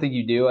 I don't think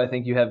you do. I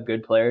think you have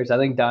good players. I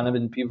think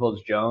Donovan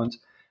Peoples-Jones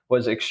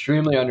was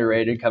extremely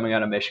underrated coming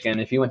out of Michigan.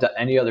 If he went to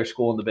any other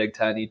school in the Big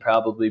Ten, he'd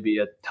probably be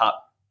a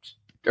top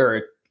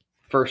or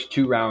first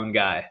 2-round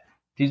guy.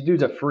 These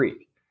dudes are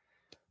freak.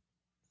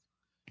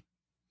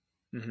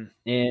 Mm-hmm.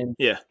 And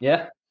yeah.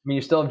 I mean,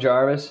 you still have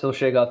Jarvis. He'll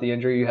shake off the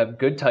injury. You have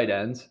good tight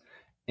ends,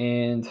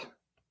 and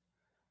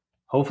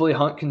hopefully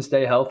Hunt can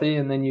stay healthy,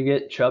 and then you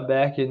get Chubb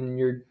back, and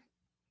you're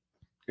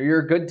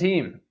a good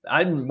team.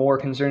 I'm more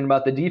concerned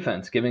about the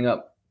defense giving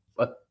up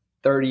a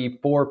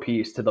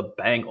 34-piece to the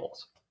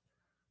Bengals.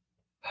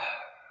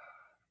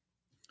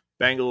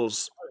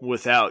 Bengals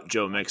without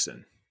Joe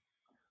Mixon.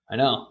 I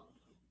know.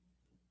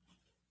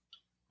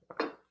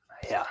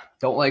 Yeah,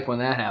 don't like when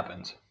that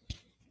happens.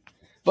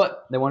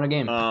 But they won a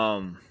game.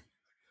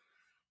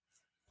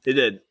 They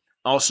did.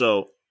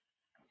 Also,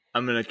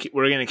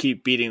 we're gonna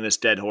keep beating this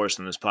dead horse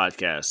on this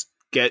podcast.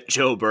 Get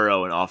Joe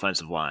Burrow an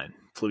offensive line,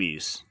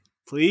 please,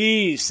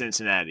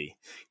 Cincinnati.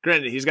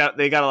 Granted,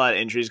 they got a lot of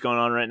injuries going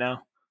on right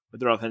now with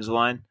their offensive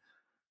line,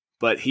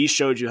 but he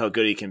showed you how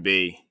good he can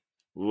be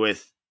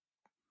with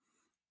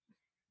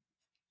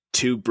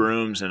 2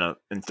 brooms and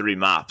 3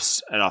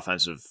 mops at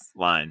offensive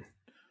line.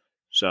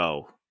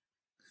 So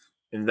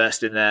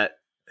invest in that.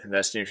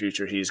 Invest in your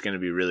future. He's going to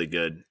be really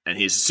good, and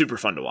he's super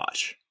fun to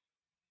watch.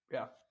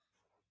 Yeah.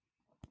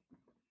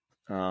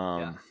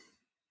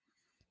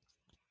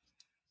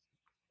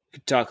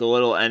 Could talk a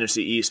little NFC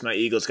East. My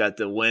Eagles got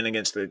the win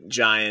against the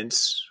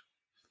Giants.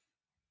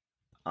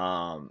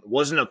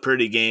 Wasn't a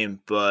pretty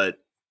game, but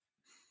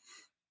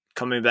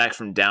coming back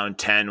from down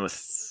 10 with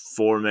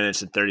 4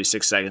 minutes and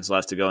 36 seconds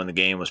left to go in the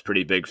game was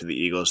pretty big for the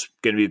Eagles.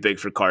 Going to be big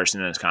for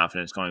Carson and his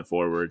confidence going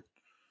forward.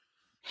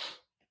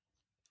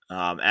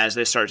 As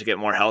they start to get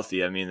more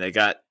healthy, I mean, they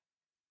got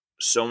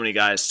so many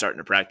guys starting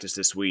to practice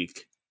this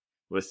week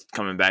with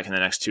coming back in the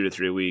next 2 to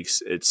 3 weeks.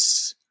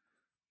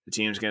 The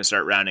team's going to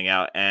start rounding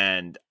out,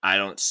 and I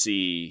don't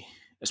see,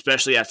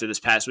 especially after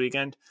this past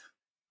weekend,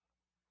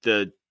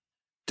 the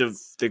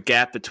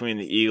gap between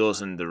the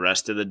Eagles and the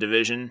rest of the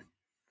division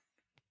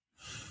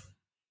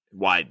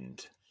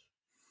widened.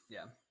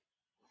 Yeah.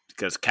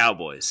 Because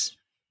Cowboys.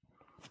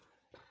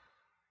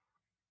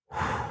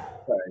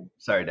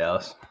 Sorry,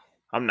 Dallas.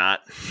 I'm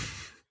not.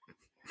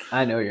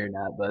 I know you're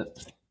not,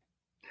 but.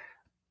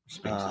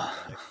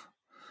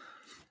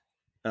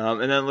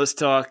 And then let's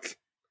talk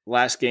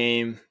last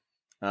game.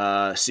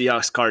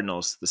 Seahawks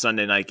Cardinals, the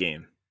Sunday night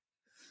game.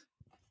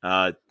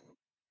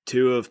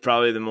 2 of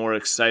probably the more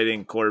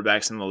exciting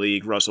quarterbacks in the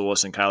league, Russell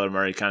Wilson, Kyler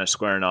Murray, kind of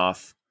squaring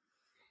off.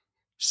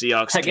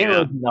 Seahawks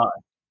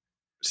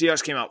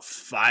came out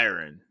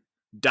firing,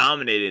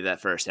 dominated that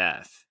first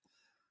half.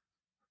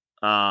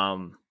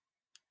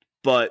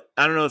 But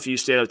I don't know if you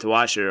stayed up to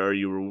watch it or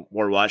you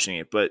were watching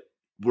it, but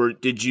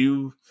did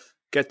you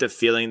get the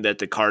feeling that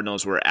the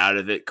Cardinals were out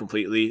of it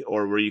completely,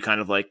 or were you kind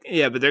of like,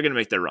 yeah, but they're going to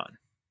make their run?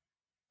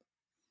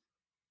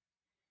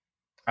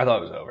 I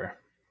thought it was over.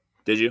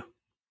 Did you?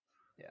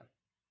 Yeah.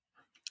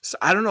 So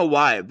I don't know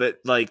why, but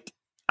like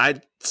a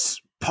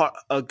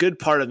good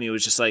part of me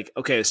was just like,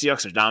 okay, the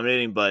Seahawks are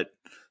dominating, but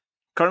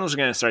Cardinals are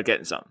going to start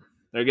getting something.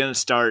 They're going to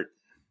start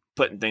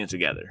putting things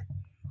together.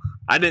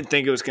 I didn't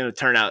think it was going to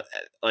turn out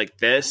like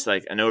this,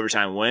 like an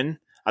overtime win.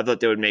 I thought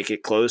they would make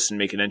it close and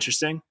make it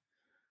interesting.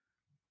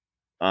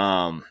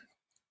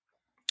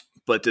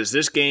 But does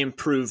this game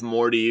prove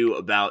more to you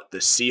about the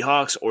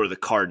Seahawks or the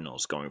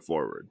Cardinals going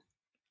forward?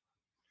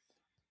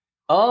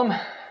 I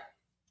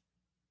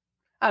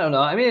don't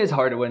know. I mean, it's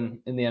hard to win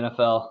in the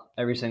NFL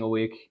every single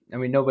week. I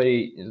mean,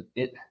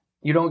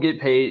 you don't get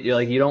paid.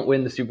 You don't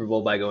win the Super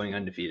Bowl by going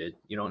undefeated.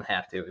 You don't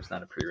have to. It's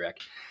not a prereq.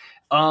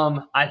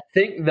 I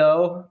think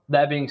though,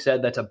 that being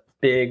said, that's a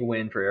big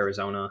win for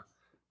Arizona.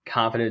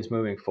 Confidence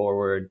moving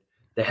forward.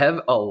 They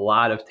have a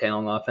lot of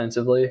talent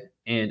offensively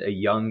and a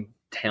young,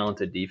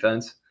 talented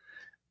defense.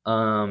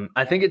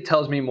 I think it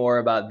tells me more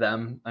about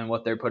them and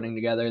what they're putting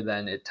together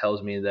than it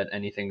tells me that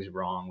anything's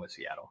wrong with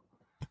Seattle.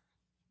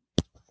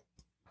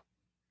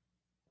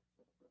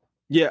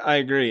 Yeah, I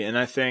agree. And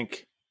I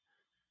think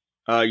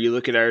you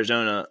look at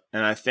Arizona,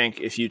 and I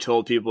think if you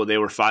told people they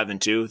were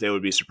 5-2, they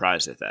would be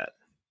surprised at that.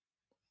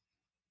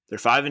 They're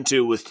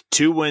 5-2 with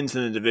 2 wins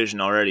in the division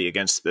already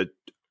against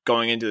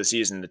going into the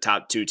season, the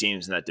top 2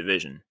 teams in that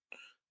division,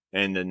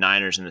 and the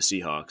Niners and the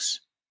Seahawks.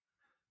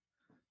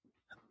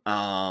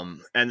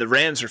 And the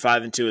Rams are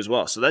 5-2 as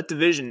well. So that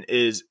division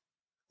is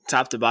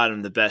top to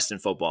bottom the best in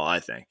football, I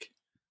think.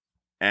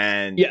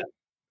 And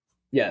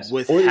yes,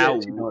 with or how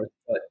North,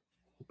 but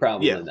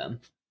probably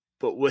them.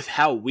 But with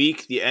how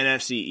weak the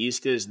NFC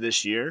East is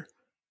this year,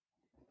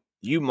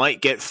 you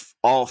might get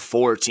all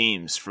 4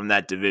 teams from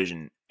that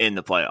division in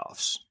the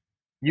playoffs.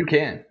 You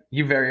can.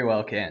 You very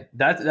well can.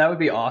 That would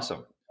be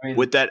awesome. I mean,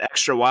 with that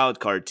extra wild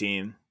card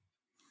team,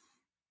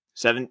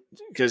 7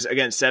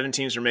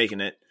 teams are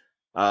making it.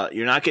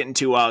 You're not getting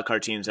 2 wild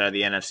card teams out of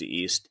the NFC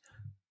East.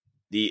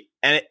 The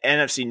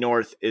NFC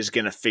North is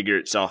going to figure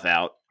itself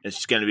out.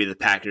 It's going to be the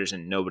Packers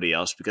and nobody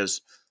else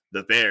because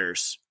the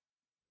Bears,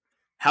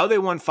 how they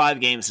won 5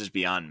 games is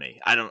beyond me.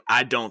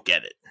 I don't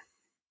get it.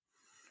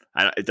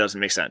 It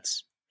doesn't make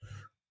sense.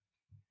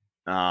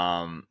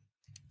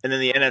 And then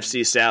the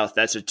NFC South,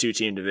 that's a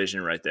 2-team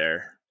division right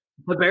there.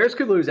 The Bears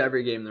could lose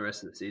every game the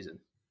rest of the season.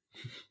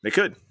 They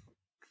could.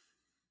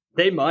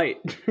 They might.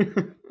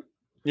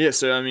 Yeah,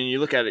 so, I mean, you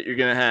look at it, you're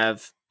going to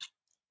have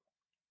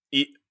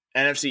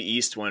NFC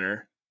East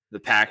winner,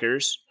 the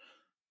Packers,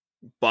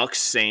 Bucks,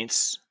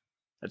 Saints.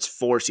 That's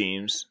 4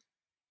 teams.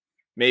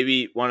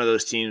 Maybe one of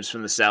those teams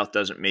from the South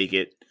doesn't make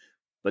it.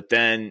 But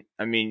then,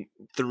 I mean,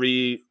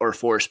 3 or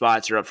 4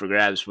 spots are up for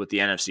grabs with the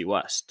NFC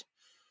West.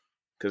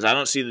 Because I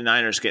don't see the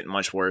Niners getting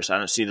much worse. I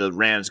don't see the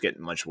Rams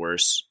getting much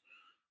worse.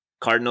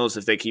 Cardinals,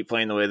 if they keep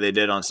playing the way they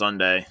did on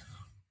Sunday,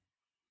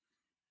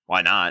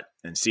 why not?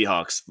 And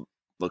Seahawks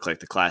look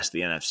like the class of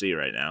the NFC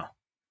right now.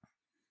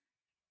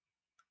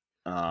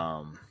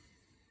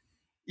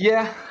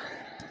 Yeah.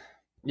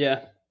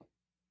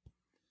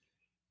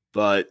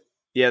 But,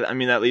 yeah, I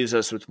mean, that leaves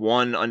us with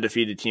 1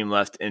 undefeated team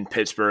left in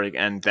Pittsburgh,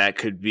 and that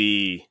could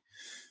be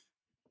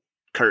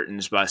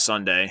curtains by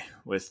Sunday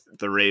with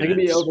the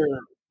Ravens.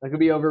 That could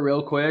be over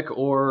real quick,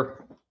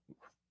 or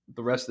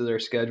the rest of their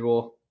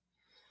schedule.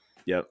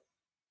 Yep.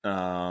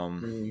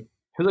 Who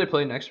do they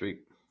play next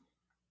week?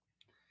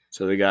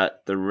 So they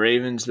got the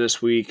Ravens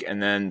this week,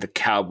 and then the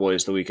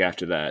Cowboys the week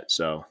after that.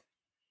 So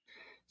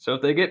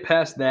if they get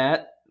past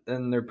that,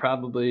 then they're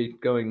probably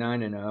going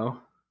 9-0.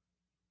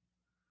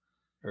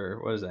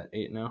 Or what is that?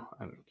 8-0?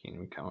 I can't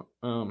even count.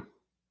 And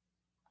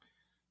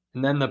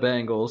then the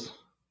Bengals.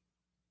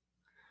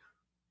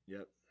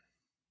 Yep.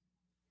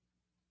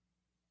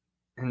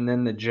 And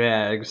then the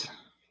Jags.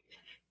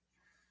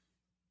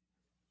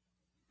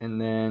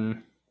 And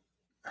then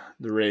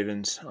the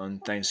Ravens on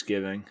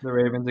Thanksgiving. The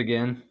Ravens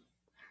again.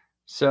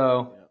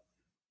 So,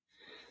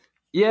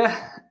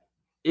 yeah,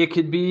 it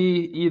could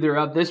be either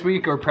up this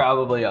week or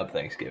probably up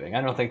Thanksgiving.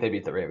 I don't think they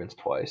beat the Ravens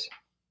twice.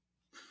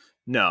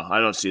 No, I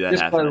don't see that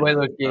Just happening. by the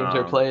way those games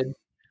are played.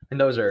 And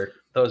those are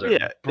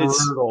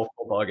brutal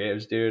football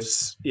games, dude.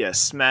 Yeah,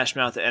 smash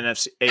mouth the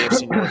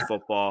AFC North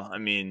football. I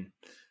mean,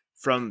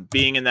 from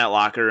being in that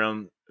locker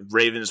room,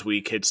 Ravens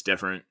week hits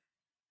different.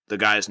 The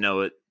guys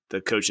know it.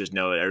 The coaches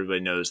know it. Everybody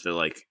knows that,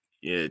 like,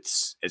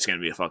 it's going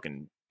to be a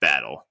fucking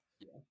battle.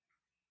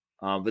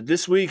 Yeah. But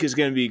this week is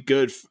going to be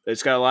good.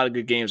 It's got a lot of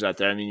good games out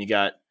there. I mean, you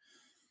got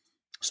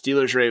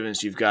Steelers,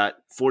 Ravens. You've got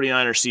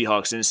 49ers,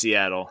 Seahawks in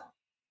Seattle.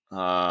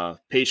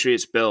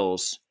 Patriots,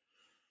 Bills.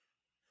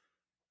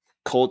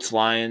 Colts,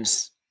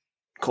 Lions.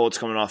 Colts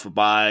coming off a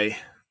bye.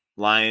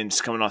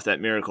 Lions coming off that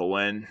miracle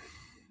win.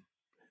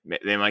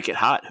 They might get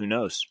hot. Who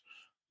knows?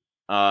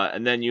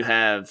 And then you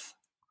have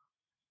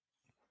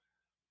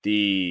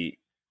the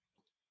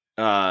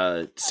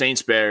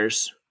Saints,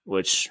 Bears,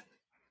 which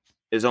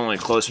is only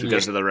close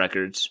because of the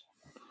records.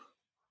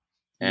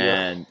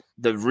 And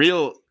the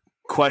real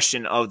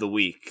question of the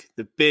week,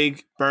 the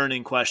big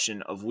burning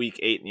question of week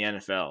 8 in the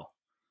NFL,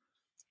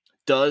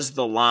 does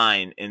the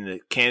line in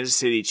the Kansas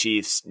City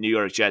Chiefs New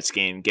York Jets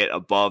game get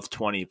above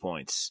 20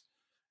 points?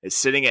 It's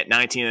sitting at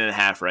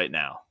 19.5 right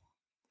now.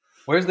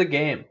 Where's the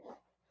game?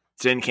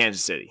 It's in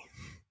Kansas City.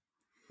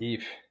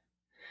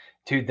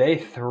 Dude, they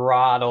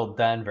throttled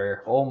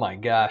Denver. Oh my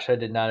gosh, I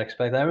did not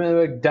expect that. I mean,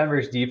 like,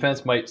 Denver's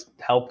defense might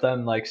help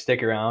them like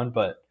stick around,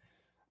 but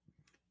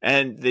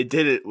and they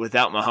did it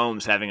without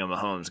Mahomes having a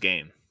Mahomes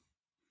game.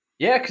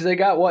 Yeah, because they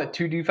got what,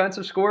 2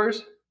 defensive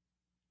scores?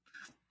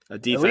 A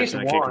At defense least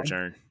and a kick one.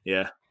 return.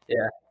 Yeah.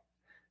 Yeah.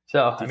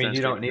 So I mean, Defense,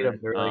 you kick don't need them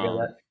return. to really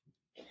get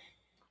that.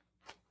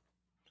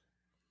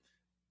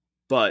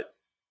 But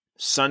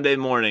Sunday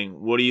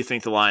morning, what do you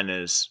think the line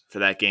is for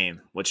that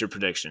game? What's your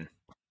prediction?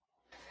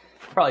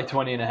 Probably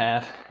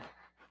 20.5.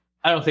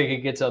 I don't think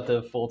it gets up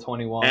to full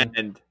 21.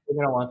 And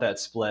We're gonna want that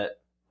split.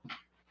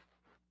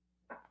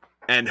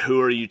 and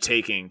who are you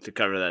taking to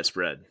cover that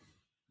spread?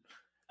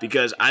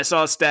 Because I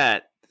saw a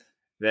stat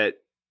that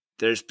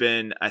there's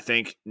been, I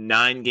think,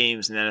 9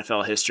 games in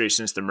NFL history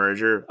since the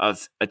merger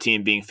of a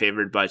team being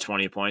favored by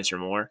 20 points or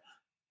more,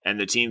 and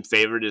the team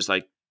favored is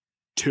like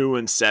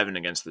 2-7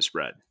 against the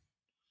spread.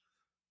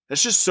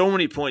 That's just so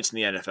many points in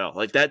the NFL.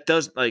 Like that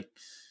does like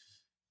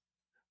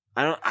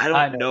I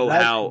don't know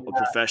how a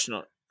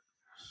professional.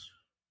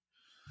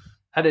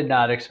 I did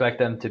not expect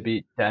them to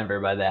beat Denver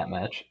by that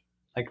much,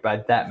 like by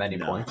that many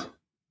points,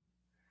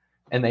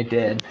 and they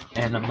did.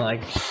 And I'm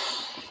like,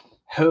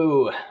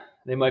 who?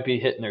 They might be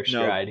hitting their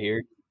stride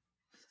here.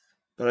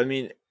 But I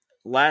mean,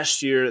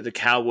 last year the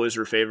Cowboys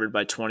were favored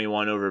by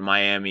 21 over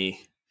Miami,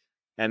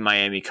 and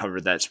Miami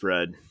covered that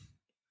spread.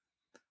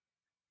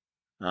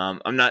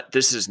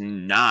 This is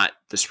not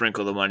the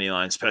sprinkle the money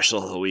line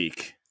special of the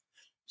week.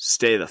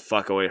 Stay the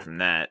fuck away from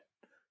that.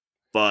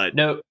 But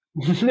no.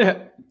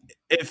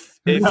 if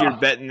you're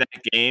betting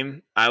that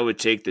game, I would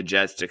take the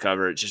Jets to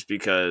cover it just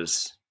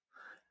because.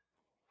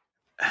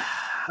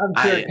 I'm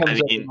sure it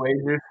comes up in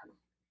wagers.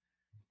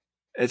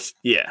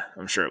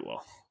 I'm sure it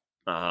will.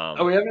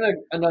 Are we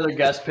having another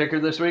guest picker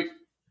this week?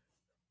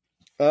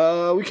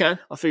 We can.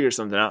 I'll figure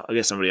something out. I'll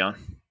get somebody on.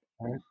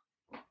 All right.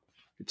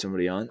 Get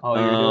somebody on. Oh,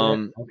 you're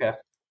doing it? Okay.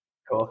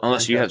 Cool.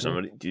 Unless you have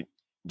somebody.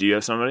 Do you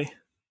have somebody?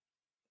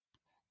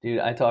 Dude,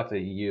 I talked to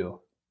you.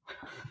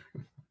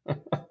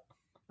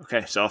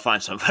 Okay, so I'll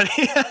find somebody.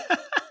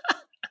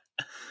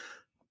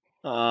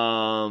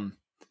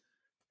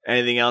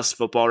 Anything else?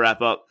 Football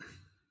wrap up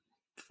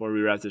before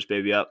we wrap this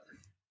baby up.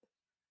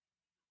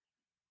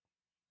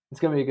 It's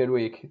gonna be a good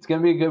week. It's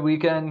gonna be a good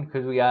weekend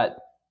because we got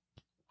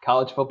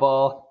college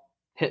football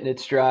hitting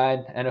its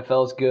stride.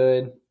 NFL's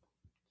good.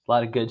 A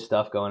lot of good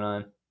stuff going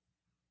on.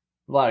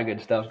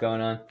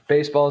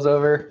 Baseball's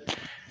over. I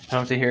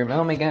don't have to hear,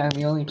 oh my god,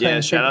 we only play.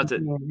 Yeah, shout out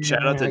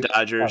to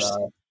Dodgers.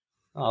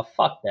 Oh,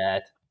 fuck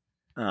that.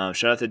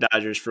 Shout out to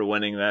Dodgers for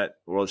winning that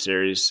World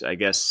Series. I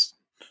guess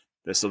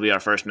this will be our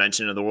first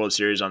mention of the World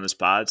Series on this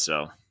pod,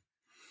 so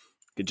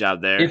good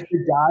job there. If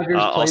the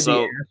Dodgers played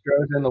the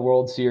Astros in the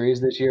World Series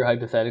this year,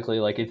 hypothetically,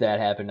 like if that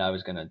happened, I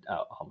was gonna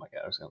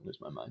lose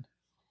my mind.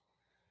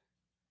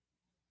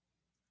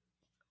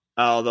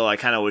 Although I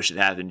kind of wish it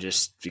happened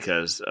just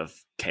because of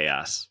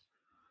chaos.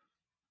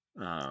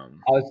 I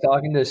was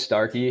talking to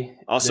Starkey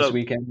this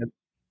weekend.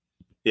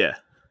 Yeah.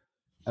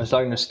 I was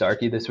talking to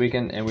Starkey this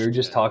weekend, and we were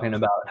just talking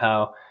about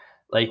how,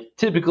 like,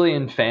 typically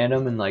in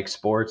fandom and, like,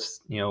 sports,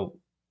 you know,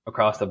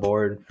 across the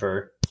board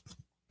for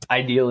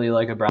ideally,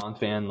 like, a Browns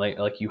fan,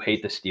 like you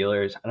hate the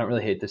Steelers. I don't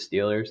really hate the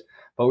Steelers.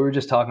 But we were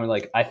just talking,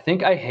 like, I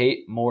think I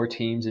hate more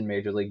teams in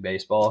Major League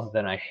Baseball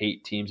than I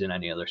hate teams in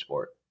any other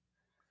sport.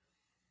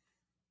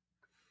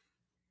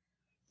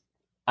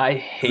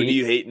 Who do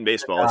you hate in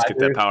baseball? Let's get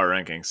that power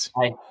rankings.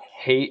 I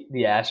hate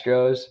the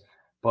Astros,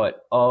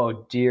 but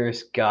oh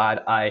dearest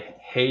God, I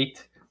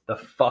hate the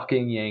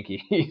fucking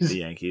Yankees. The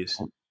Yankees.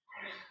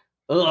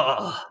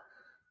 Ugh.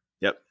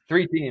 Yep.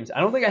 3 teams. I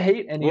don't think I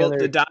hate any other.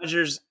 The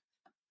Dodgers.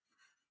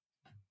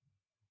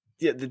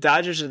 Yeah, the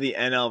Dodgers are the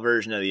NL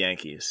version of the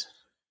Yankees.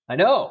 I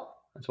know.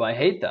 That's why I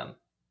hate them.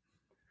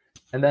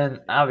 And then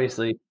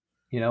obviously,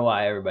 you know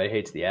why everybody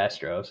hates the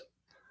Astros.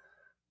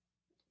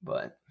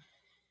 But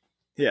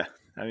yeah.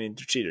 I mean,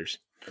 they're cheaters.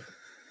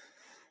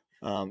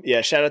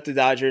 Shout out to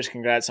Dodgers.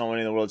 Congrats on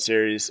winning the World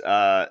Series.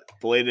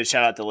 Belated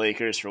shout out to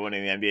Lakers for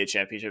winning the NBA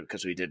championship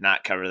because we did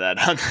not cover that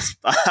on the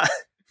spot.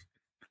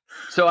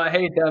 So I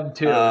hate them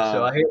too.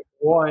 So I hate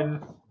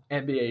one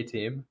NBA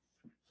team.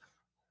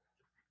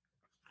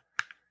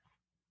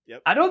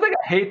 Yep. I don't think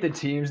I hate the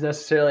teams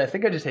necessarily. I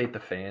think I just hate the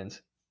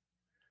fans.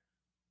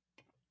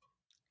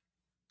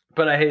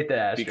 But I hate the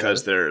Astros.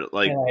 Because they're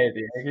like... And I hate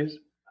the Yankees.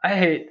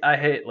 I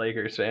hate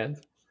Lakers fans.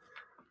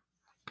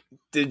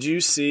 Did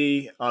you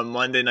see on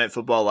Monday Night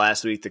Football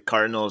last week, the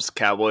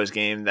Cardinals-Cowboys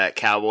game, that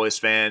Cowboys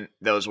fan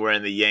that was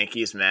wearing the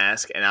Yankees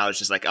mask? And I was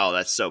just like, oh,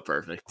 that's so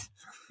perfect.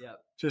 Yep.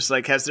 Just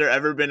like, has there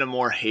ever been a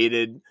more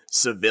hated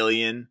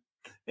civilian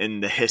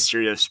in the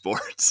history of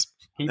sports?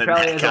 He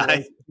probably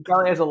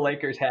has a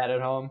Lakers hat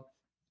at home.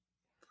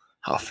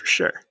 Oh, for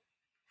sure.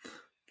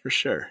 For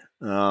sure.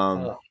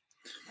 The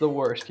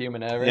worst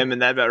human ever. Yeah,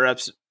 and that about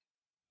wraps.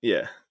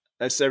 Yeah.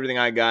 That's everything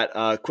I got.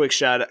 A couple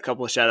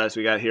of shout outs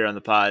we got here on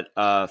the pod.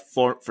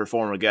 For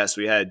former guests,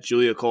 we had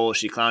Julia Cole.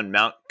 She climbed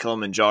Mount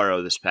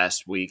Kilimanjaro this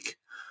past week.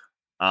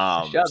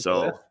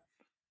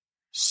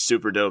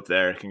 Super dope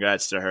there.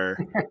 Congrats to her.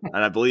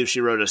 And I believe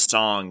she wrote a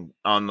song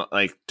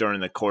during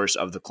the course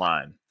of the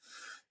climb.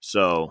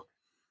 So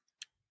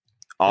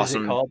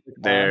awesome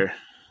there.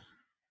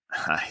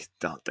 I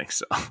don't think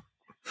so.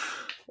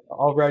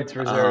 All rights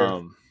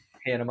reserved.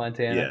 Hannah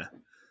Montana. Yeah.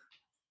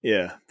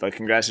 Yeah. But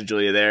congrats to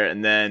Julia there.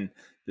 And then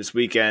this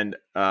weekend,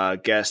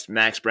 guest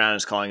Max Brown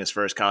is calling his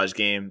first college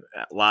game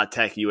at La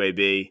Tech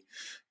UAB.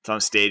 It's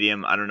on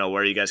Stadium. I don't know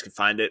where you guys can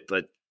find it,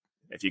 but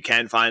if you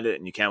can find it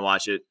and you can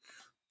watch it,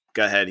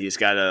 go ahead. He's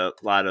got a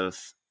lot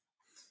of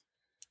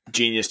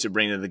genius to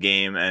bring to the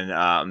game, and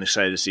I'm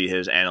excited to see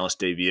his analyst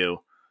debut.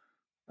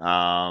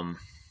 But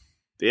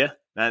yeah,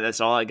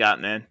 that's all I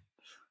got, man.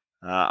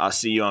 I'll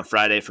see you on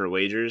Friday for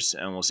wagers,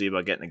 and we'll see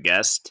about getting a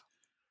guest.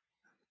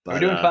 But, are we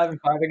doing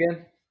 5-5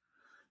 again?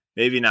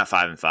 Maybe not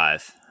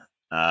 5-5.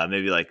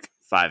 Maybe like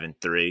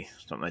 5-3,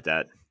 something like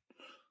that.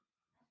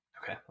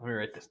 Okay, let me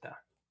write this down.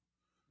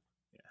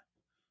 Yeah,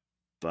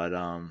 but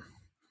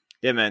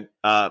yeah, man.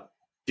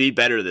 Be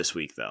better this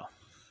week, though.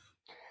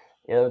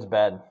 Yeah, that was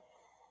bad.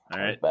 All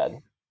right,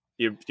 bad.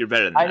 You're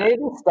better than that. I need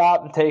to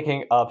stop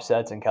taking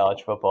upsets in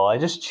college football. I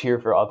just cheer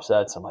for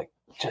upsets. I'm like,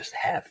 just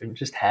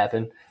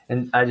happen,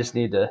 and I just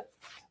need to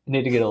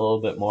get a little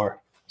bit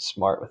more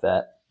smart with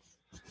that.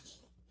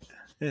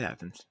 It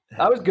happens.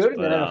 I was good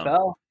in the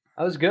NFL.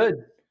 I was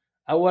good.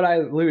 What'd I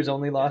lose?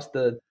 Only lost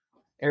the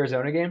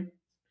Arizona game.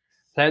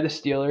 So I had the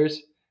Steelers.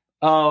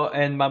 Oh,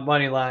 and my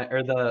money line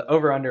or the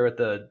over under with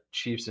the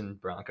Chiefs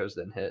and Broncos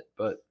didn't hit,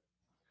 but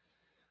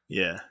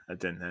yeah, that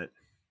didn't hit.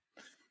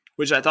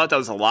 Which I thought that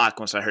was a lock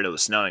once I heard it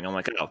was snowing. I'm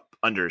like, oh,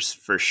 unders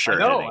for sure. I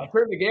know. I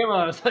turned the game on.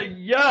 I was like,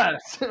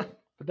 yes.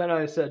 But then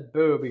I said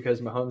boo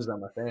because Mahomes is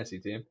on my fantasy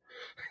team.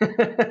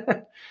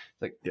 It's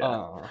like,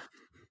 yeah.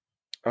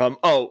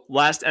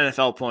 Last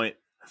NFL point.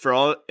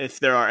 If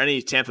there are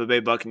any Tampa Bay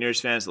Buccaneers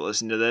fans that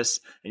listen to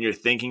this and you're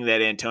thinking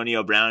that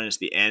Antonio Brown is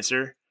the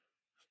answer,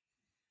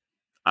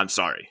 I'm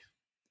sorry.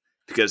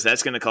 Because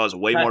that's going to cause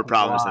way more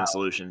problems than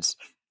solutions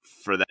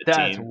for that team.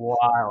 That's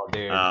wild,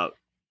 dude.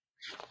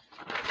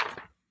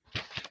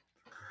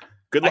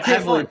 Good luck.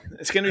 Have fun.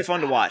 It's going to be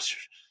fun to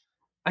watch.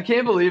 I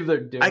can't believe they're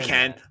doing I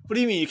can. that. What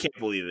do you mean you can't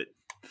believe it?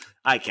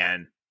 I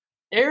can.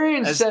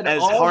 Arians said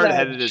as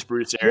hard-headed as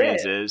Bruce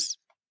Arians is.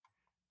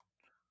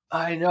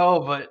 I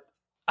know, but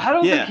I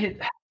don't think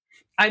it.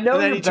 I know.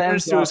 And then he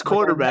turns to his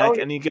quarterback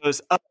and he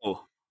goes,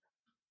 "Oh."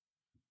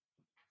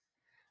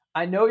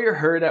 I know you're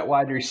hurt at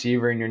wide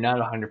receiver and you're not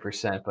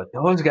 100%, but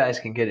those guys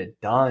can get it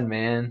done,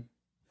 man.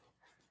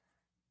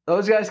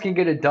 Those guys can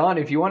get it done.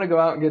 If you want to go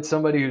out and get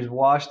somebody who's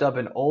washed up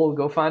and old,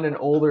 go find an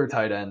older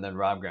tight end than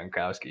Rob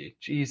Gronkowski.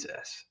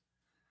 Jesus.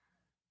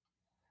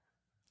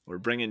 We're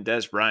bringing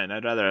Des Bryant.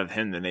 I'd rather have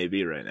him than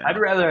AB right now. I'd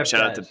rather have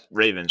Shout out to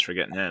Ravens for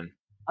getting him.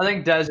 I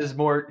think Des is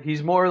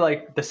he's more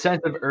like the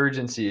sense of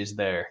urgency is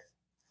there.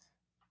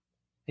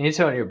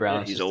 Antonio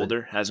Brown. Yeah, he's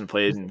older, hasn't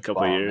played in a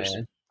couple of years.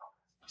 Man.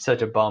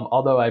 Such a bum.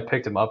 Although I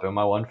picked him up in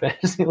my one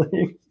fantasy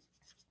league.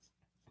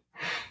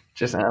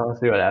 Just now, let's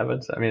see what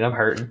happens. I mean, I'm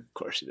hurting. Of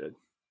course you did.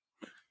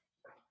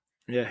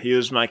 Yeah, he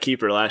was my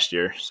keeper last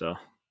year, so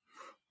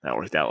that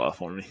worked out well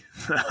for me.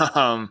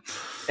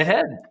 It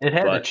had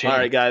to change. All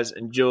right, guys,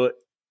 enjoy it.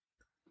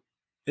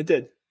 It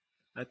did.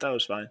 I thought it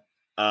was fine.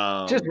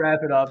 Just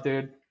wrap it up,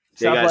 dude.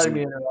 Stop letting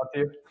me interrupt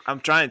you.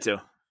 I'm trying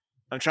to.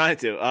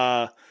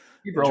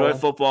 Enjoy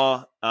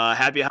football.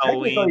 Happy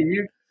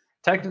Halloween.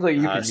 Technically,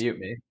 you can mute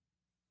me.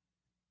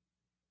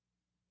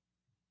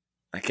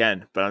 I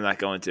can, but I'm not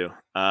going to.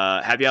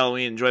 Happy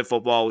Halloween. Enjoy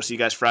football. We'll see you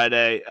guys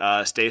Friday.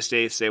 Stay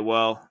safe, stay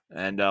well,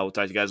 and we'll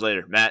talk to you guys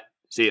later. Matt,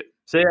 see you.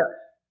 See ya.